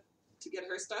Gadget to get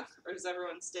her stuff, or does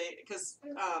everyone stay? Because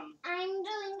I'm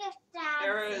doing the stab.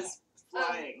 Era is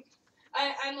flying.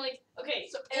 I'm like, okay,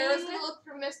 So so Era's gonna look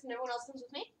for Mist, and everyone else comes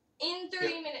with me. in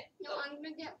 30 minutes. No, I'm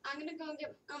gonna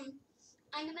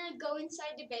go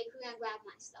inside the bakery and grab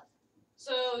my stuff.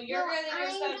 So you're No, getting your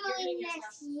I'm stuff, you're doing getting your this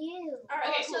stuff. you. Alright,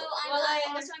 okay, so cool. I'm, Well,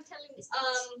 that's what I'm telling this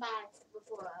bad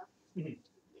before.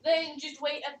 then just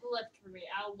wait at the lift for me.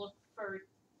 I'll look for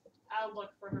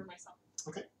her myself.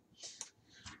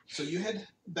 So you head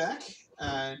back,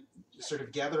 sort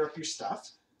of gather up your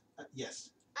stuff. Yes.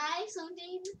 I have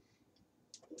something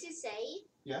to say.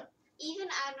 Yeah. Even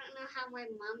I don't know how my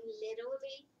mom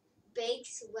literally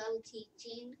bakes while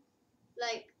teaching,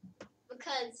 like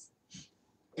because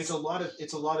It's a lot of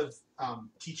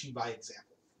teaching by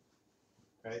example.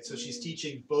 Right. So she's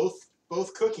teaching both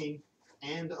cooking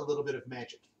and a little bit of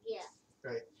magic. yeah.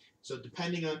 So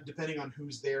depending on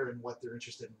who's there and what they're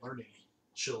interested in learning,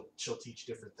 she'll teach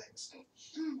different things.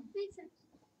 Makes sense.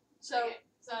 So Okay,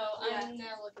 so yeah. I'm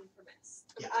now looking for Miss.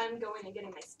 Yeah. I'm going and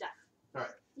getting my stuff.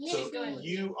 So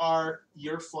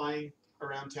you're flying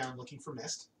around town looking for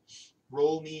Mist.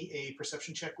 Roll me a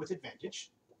perception check with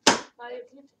advantage Why do you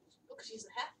advantage? Oh, because she's a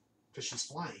hat. because she's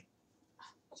flying.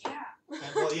 Yeah. And,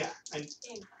 well, yeah. And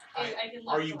I can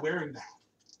look are you for her. wearing that?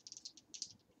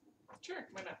 Sure,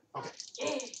 why not?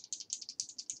 Yeah.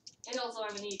 And also,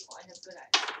 I'm an equal. I have good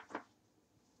eyes.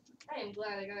 I am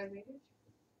glad I got advantage.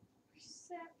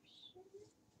 Perception.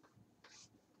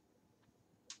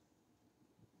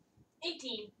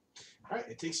 18. All right.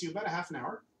 It takes you about a half an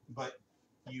hour, but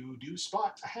you do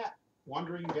spot a hat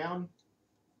wandering down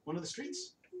one of the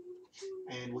streets,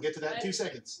 and we'll get to that in 2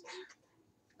 seconds.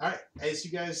 All right. As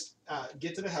you guys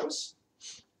get to the house,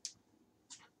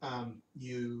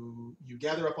 you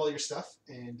gather up all your stuff,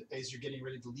 and as you're getting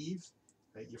ready to leave,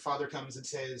 your father comes and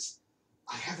says,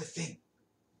 "I have a thing.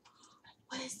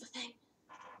 What is the thing?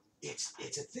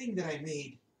 It's a thing that I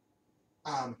made.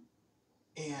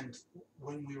 And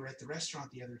when we were at the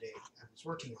restaurant the other day, I was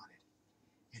working on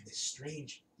it, and this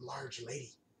strange, large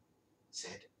lady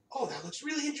said, 'Oh, that looks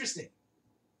really interesting.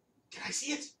 Can I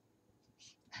see it?'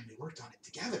 And we worked on it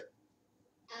together.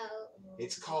 Oh.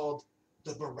 It's called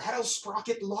the Barato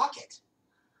Sprocket Locket.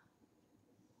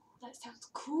 That sounds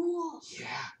cool. Yeah,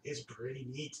 it's pretty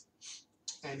neat.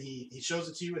 And he shows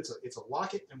it to you. It's a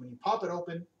locket, and when you pop it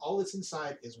open, all that's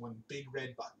inside is one big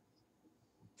red button.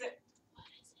 What does it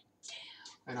do?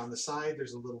 And on the side,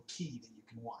 there's a little key that you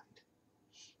can wind.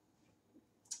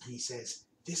 And he says,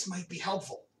 this might be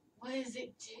helpful. What does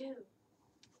it do?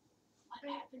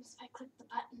 What happens if I click the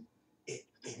button? It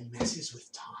messes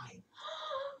with time.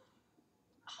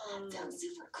 That sounds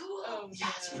super cool. Oh, Yeah,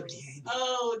 it's no. pretty handy.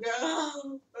 Oh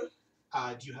no.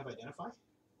 Do you have Identify?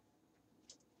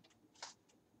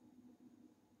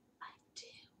 I do.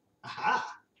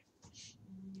 Aha!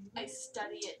 I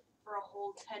study it for a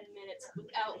whole 10 minutes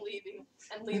without leaving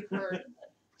and leave her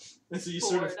And so you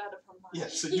bored sort of, out of her mind. yeah,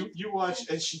 so you watch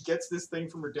as she gets this thing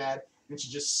from her dad, and she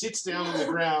just sits down on the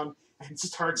ground and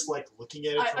starts like looking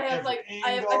at it from I have every like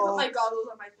angle. I put my goggles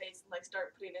on my face and like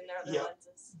start putting in their other Yeah.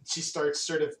 lenses. She starts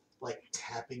sort of like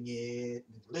tapping it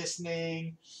and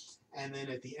listening, and then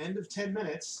at the end of 10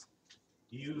 minutes,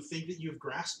 you think that you've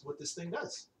grasped what this thing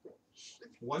does.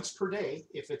 Once per day,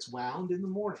 if it's wound in the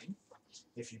morning,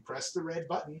 if you press the red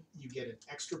button, you get an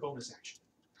extra bonus action.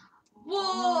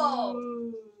 Whoa!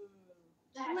 Ooh.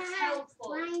 That's helpful.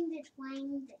 Wind it.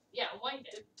 Yeah, wind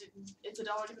it. It's a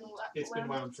dollar even It's been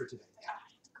wound for today.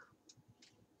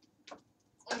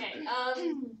 Okay,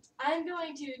 I'm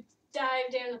going to dive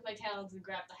down with my talons and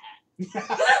grab the hat.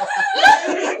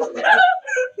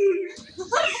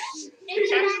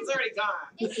 Captain's already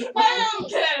gone. I don't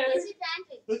care.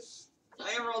 Disadvantage.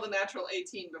 I rolled a natural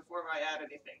 18 before I add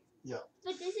anything.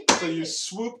 But disadvantage. So you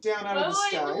swoop down out of the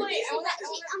Wait, sky. wait, wait. I wanna-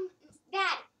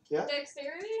 Dad,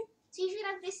 Dexterity? She should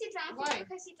have disadvantage Why?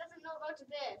 because she doesn't know about the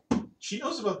bird. She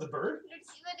knows about the bird. But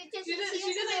it just, She doesn't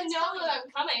doesn't know that I'm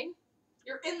coming.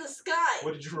 You're in the sky.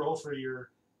 What did you roll for your?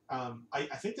 I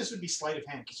think this would be sleight of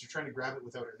hand because you're trying to grab it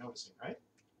without her noticing, right?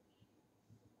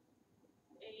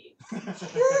 8.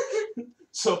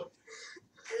 So,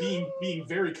 being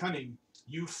very cunning,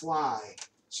 you fly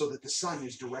so that the sun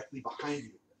is directly behind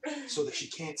you, so that she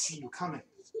can't see you coming.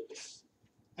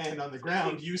 And on the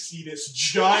ground, you see this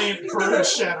giant bird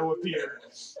shadow appear,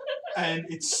 and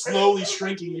it's slowly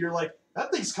shrinking. You're like,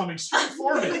 that thing's coming straight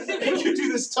for me. And you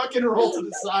do this tuck and roll to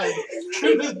the side,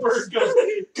 and the bird goes.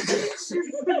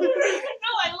 No,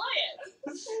 I land.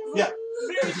 Yeah.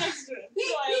 Very next to it.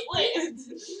 So I land.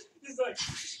 He's like,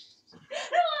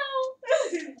 hello.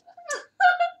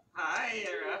 Hi,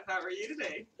 Era. How are you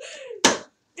today?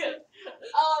 Good.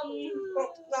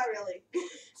 Not really.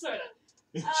 Sort of.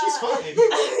 She's fine.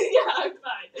 Yeah, I'm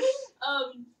fine.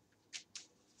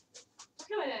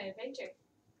 We're going on an adventure.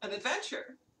 An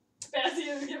adventure. Fancy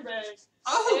in your bag.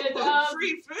 Oh, And,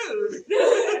 free food.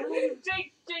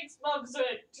 Jake's mom sort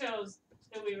of chose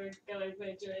who we were going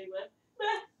adventuring with.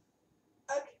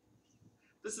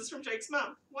 This is from Jake's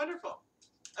mom. Wonderful.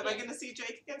 Am I going to see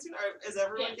Jake again soon? Or is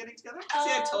everyone Yeah. getting together? See,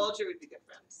 I told you we'd be good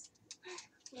friends.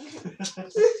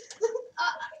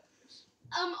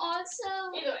 Also,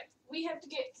 Either way, we have to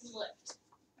get to the lift.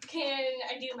 Can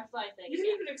I do my fly thing? You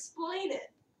didn't even explain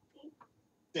it.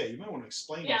 Yeah, you might want to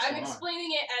explain Yeah, what's I'm going on.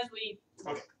 explaining it as we.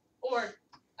 Okay. Or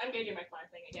I'm gonna do my fly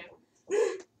thing again.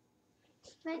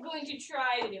 I'm going to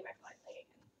try to do my fly thing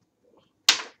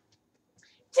again.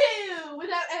 2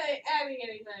 without adding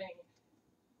anything.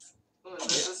 Well,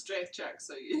 it's a strength check,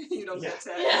 so you don't get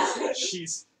to Yeah.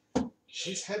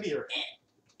 She's heavier.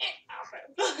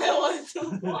 I want to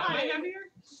Am I fly. heavier?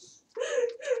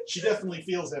 She definitely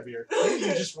feels heavier. Maybe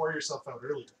you just wore yourself out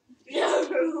earlier. Yeah.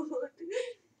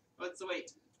 What's the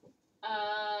weight?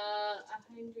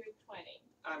 120.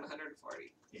 I'm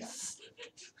 140.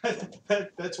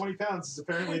 that 20 pounds is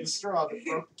apparently the straw that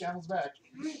broke the camel's back.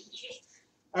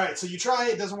 All right, so you try,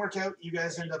 it doesn't work out. You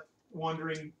guys end up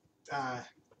wandering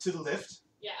to the lift.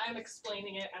 Yeah, I'm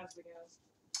explaining it as we go.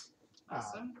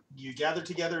 Awesome. You gather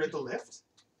together at the lift,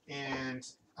 and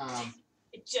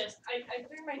It just, I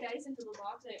threw my dice into the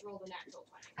box and it rolled a natural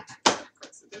 20. Of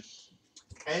course it did.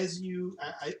 as you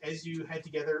head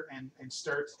together and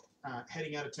start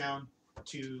heading out of town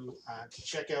to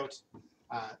check out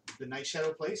the Night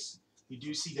Shadow place, you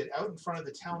do see that out in front of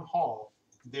the town hall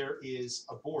there is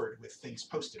a board with things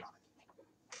posted on it.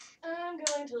 I'm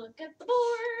going to look at the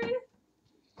board.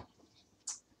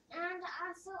 And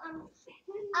also,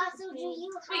 do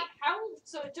you Wait, have? how?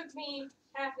 So it took me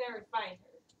half an hour to find her.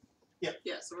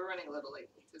 Yeah, so we're running a little late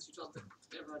because you told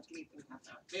everyone to meet in half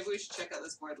an hour. Maybe we should check out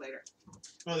this board later.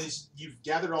 Well, you've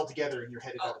gathered all together and you're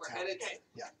headed Oh, out of we're town. headed.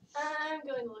 I'm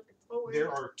going to look at the board.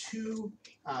 There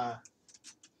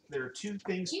are two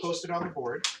things posted on the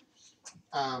board.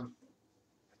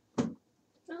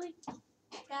 Really?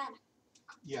 Dad,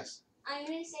 Yes. I'm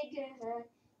gonna say to her,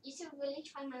 you should really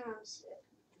try my mom's soup.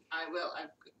 I will. I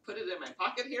put it in my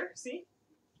pocket here. See?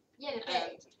 Yeah, the And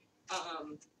bag.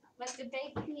 But the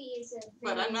bakery is a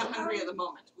but I'm not hungry at the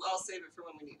moment. I'll save it for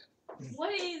when we need it.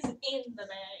 What is in the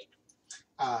bag?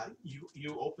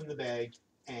 You open the bag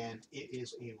and it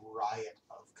is a riot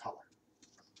of color.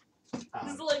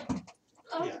 It's like,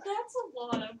 oh, yeah. that's a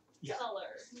lot of Yeah.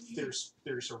 color. There's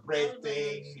a red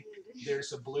thing.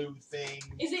 There's a blue thing.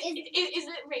 Is it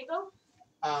rainbow?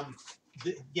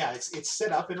 Yeah, it's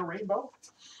set up in a rainbow.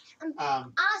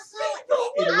 Also,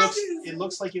 It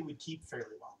looks like it would keep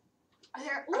fairly well.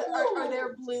 Are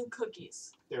there blue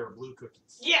cookies? There are blue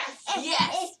cookies. Yes.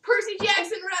 Yes! Percy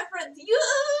Jackson reference!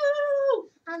 You!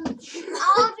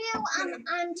 audio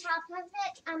on top of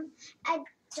it, a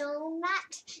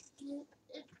donut.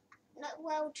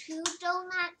 Well, 2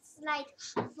 donuts, like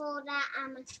for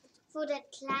the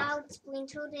clouds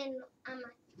sprinkled in.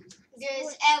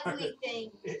 There's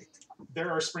everything.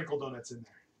 There are sprinkle donuts in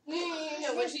there.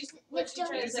 No, what she's trying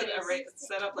to say is It's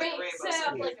set up like a rainbow. set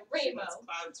up Yeah. like a She rainbow. wants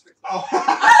clouds for Oh.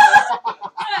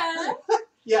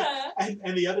 Yeah,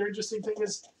 and the other interesting thing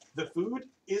is the food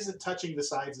isn't touching the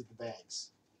sides of the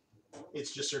bags.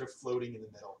 It's just sort of floating in the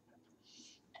middle.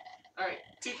 All right,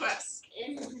 2 quests.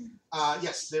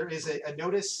 Yes, there is a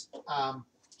notice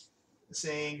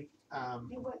saying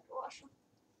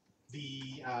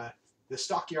the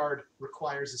stockyard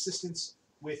requires assistance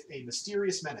with a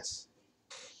mysterious menace.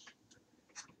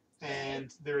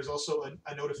 And there is also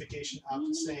a notification up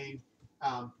saying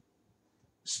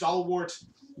stalwart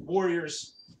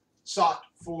warriors sought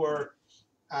for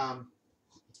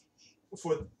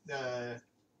the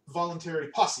voluntary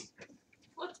posse.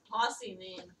 What's posse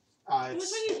mean?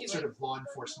 It's Which one you sort of law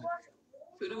enforcement.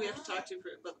 Who do we have to talk to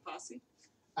about the posse?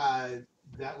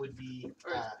 That would be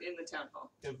Or in the town hall?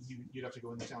 you'd have to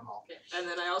go in the town hall. Okay. And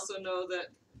then I also know that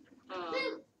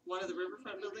one of the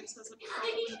riverfront buildings has a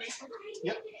problem in the basement.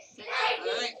 Yep. Okay. All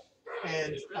right.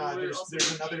 And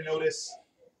there's another notice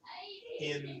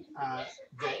in that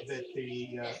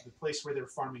the place where they're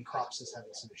farming crops is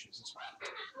having some issues as well.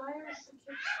 Why are the kids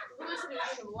listening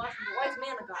to the Washington? Why is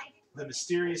Mana gone? The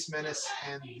mysterious menace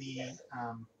and the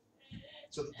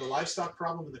so the livestock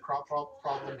problem and the crop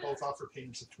problem both offer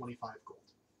payments of 25 gold.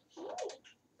 Well,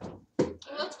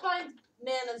 let's find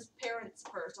Nana's parents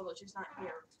first, although she's not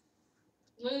here.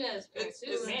 Luna's parents.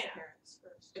 Who's It's- Mana parents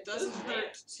first? It doesn't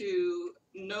hurt to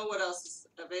know what else is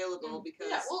available because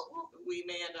Yeah, well, we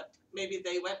may end up, maybe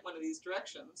they went one of these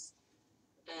directions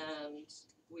and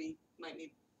we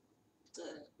might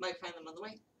might find them on the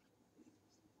way.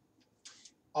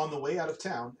 On the way out of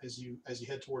town, as you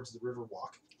head towards the river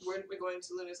walk, Weren't we going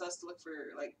to Luna's house to look for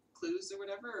like clues or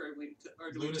whatever,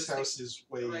 or do we Luna's just house is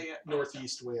way right out of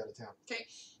northeast, way out of town. 'Kay.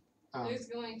 There's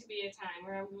going to be a time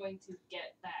where I'm going to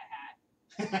get that hat.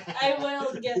 I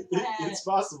will get the hat. It's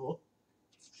possible.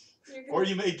 You're Or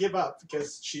you may give up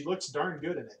because she looks darn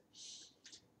good in it.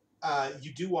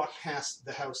 You do walk past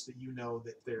the house that you know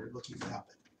that they're looking to help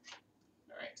in.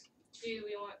 All right. Do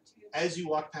we want to? As you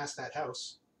walk past that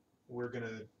house, we're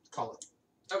gonna call it.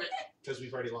 Okay. Because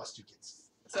we've already lost 2 kids.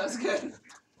 Sounds good.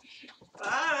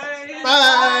 Bye.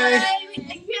 Bye. You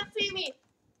can't see me.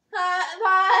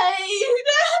 Bye.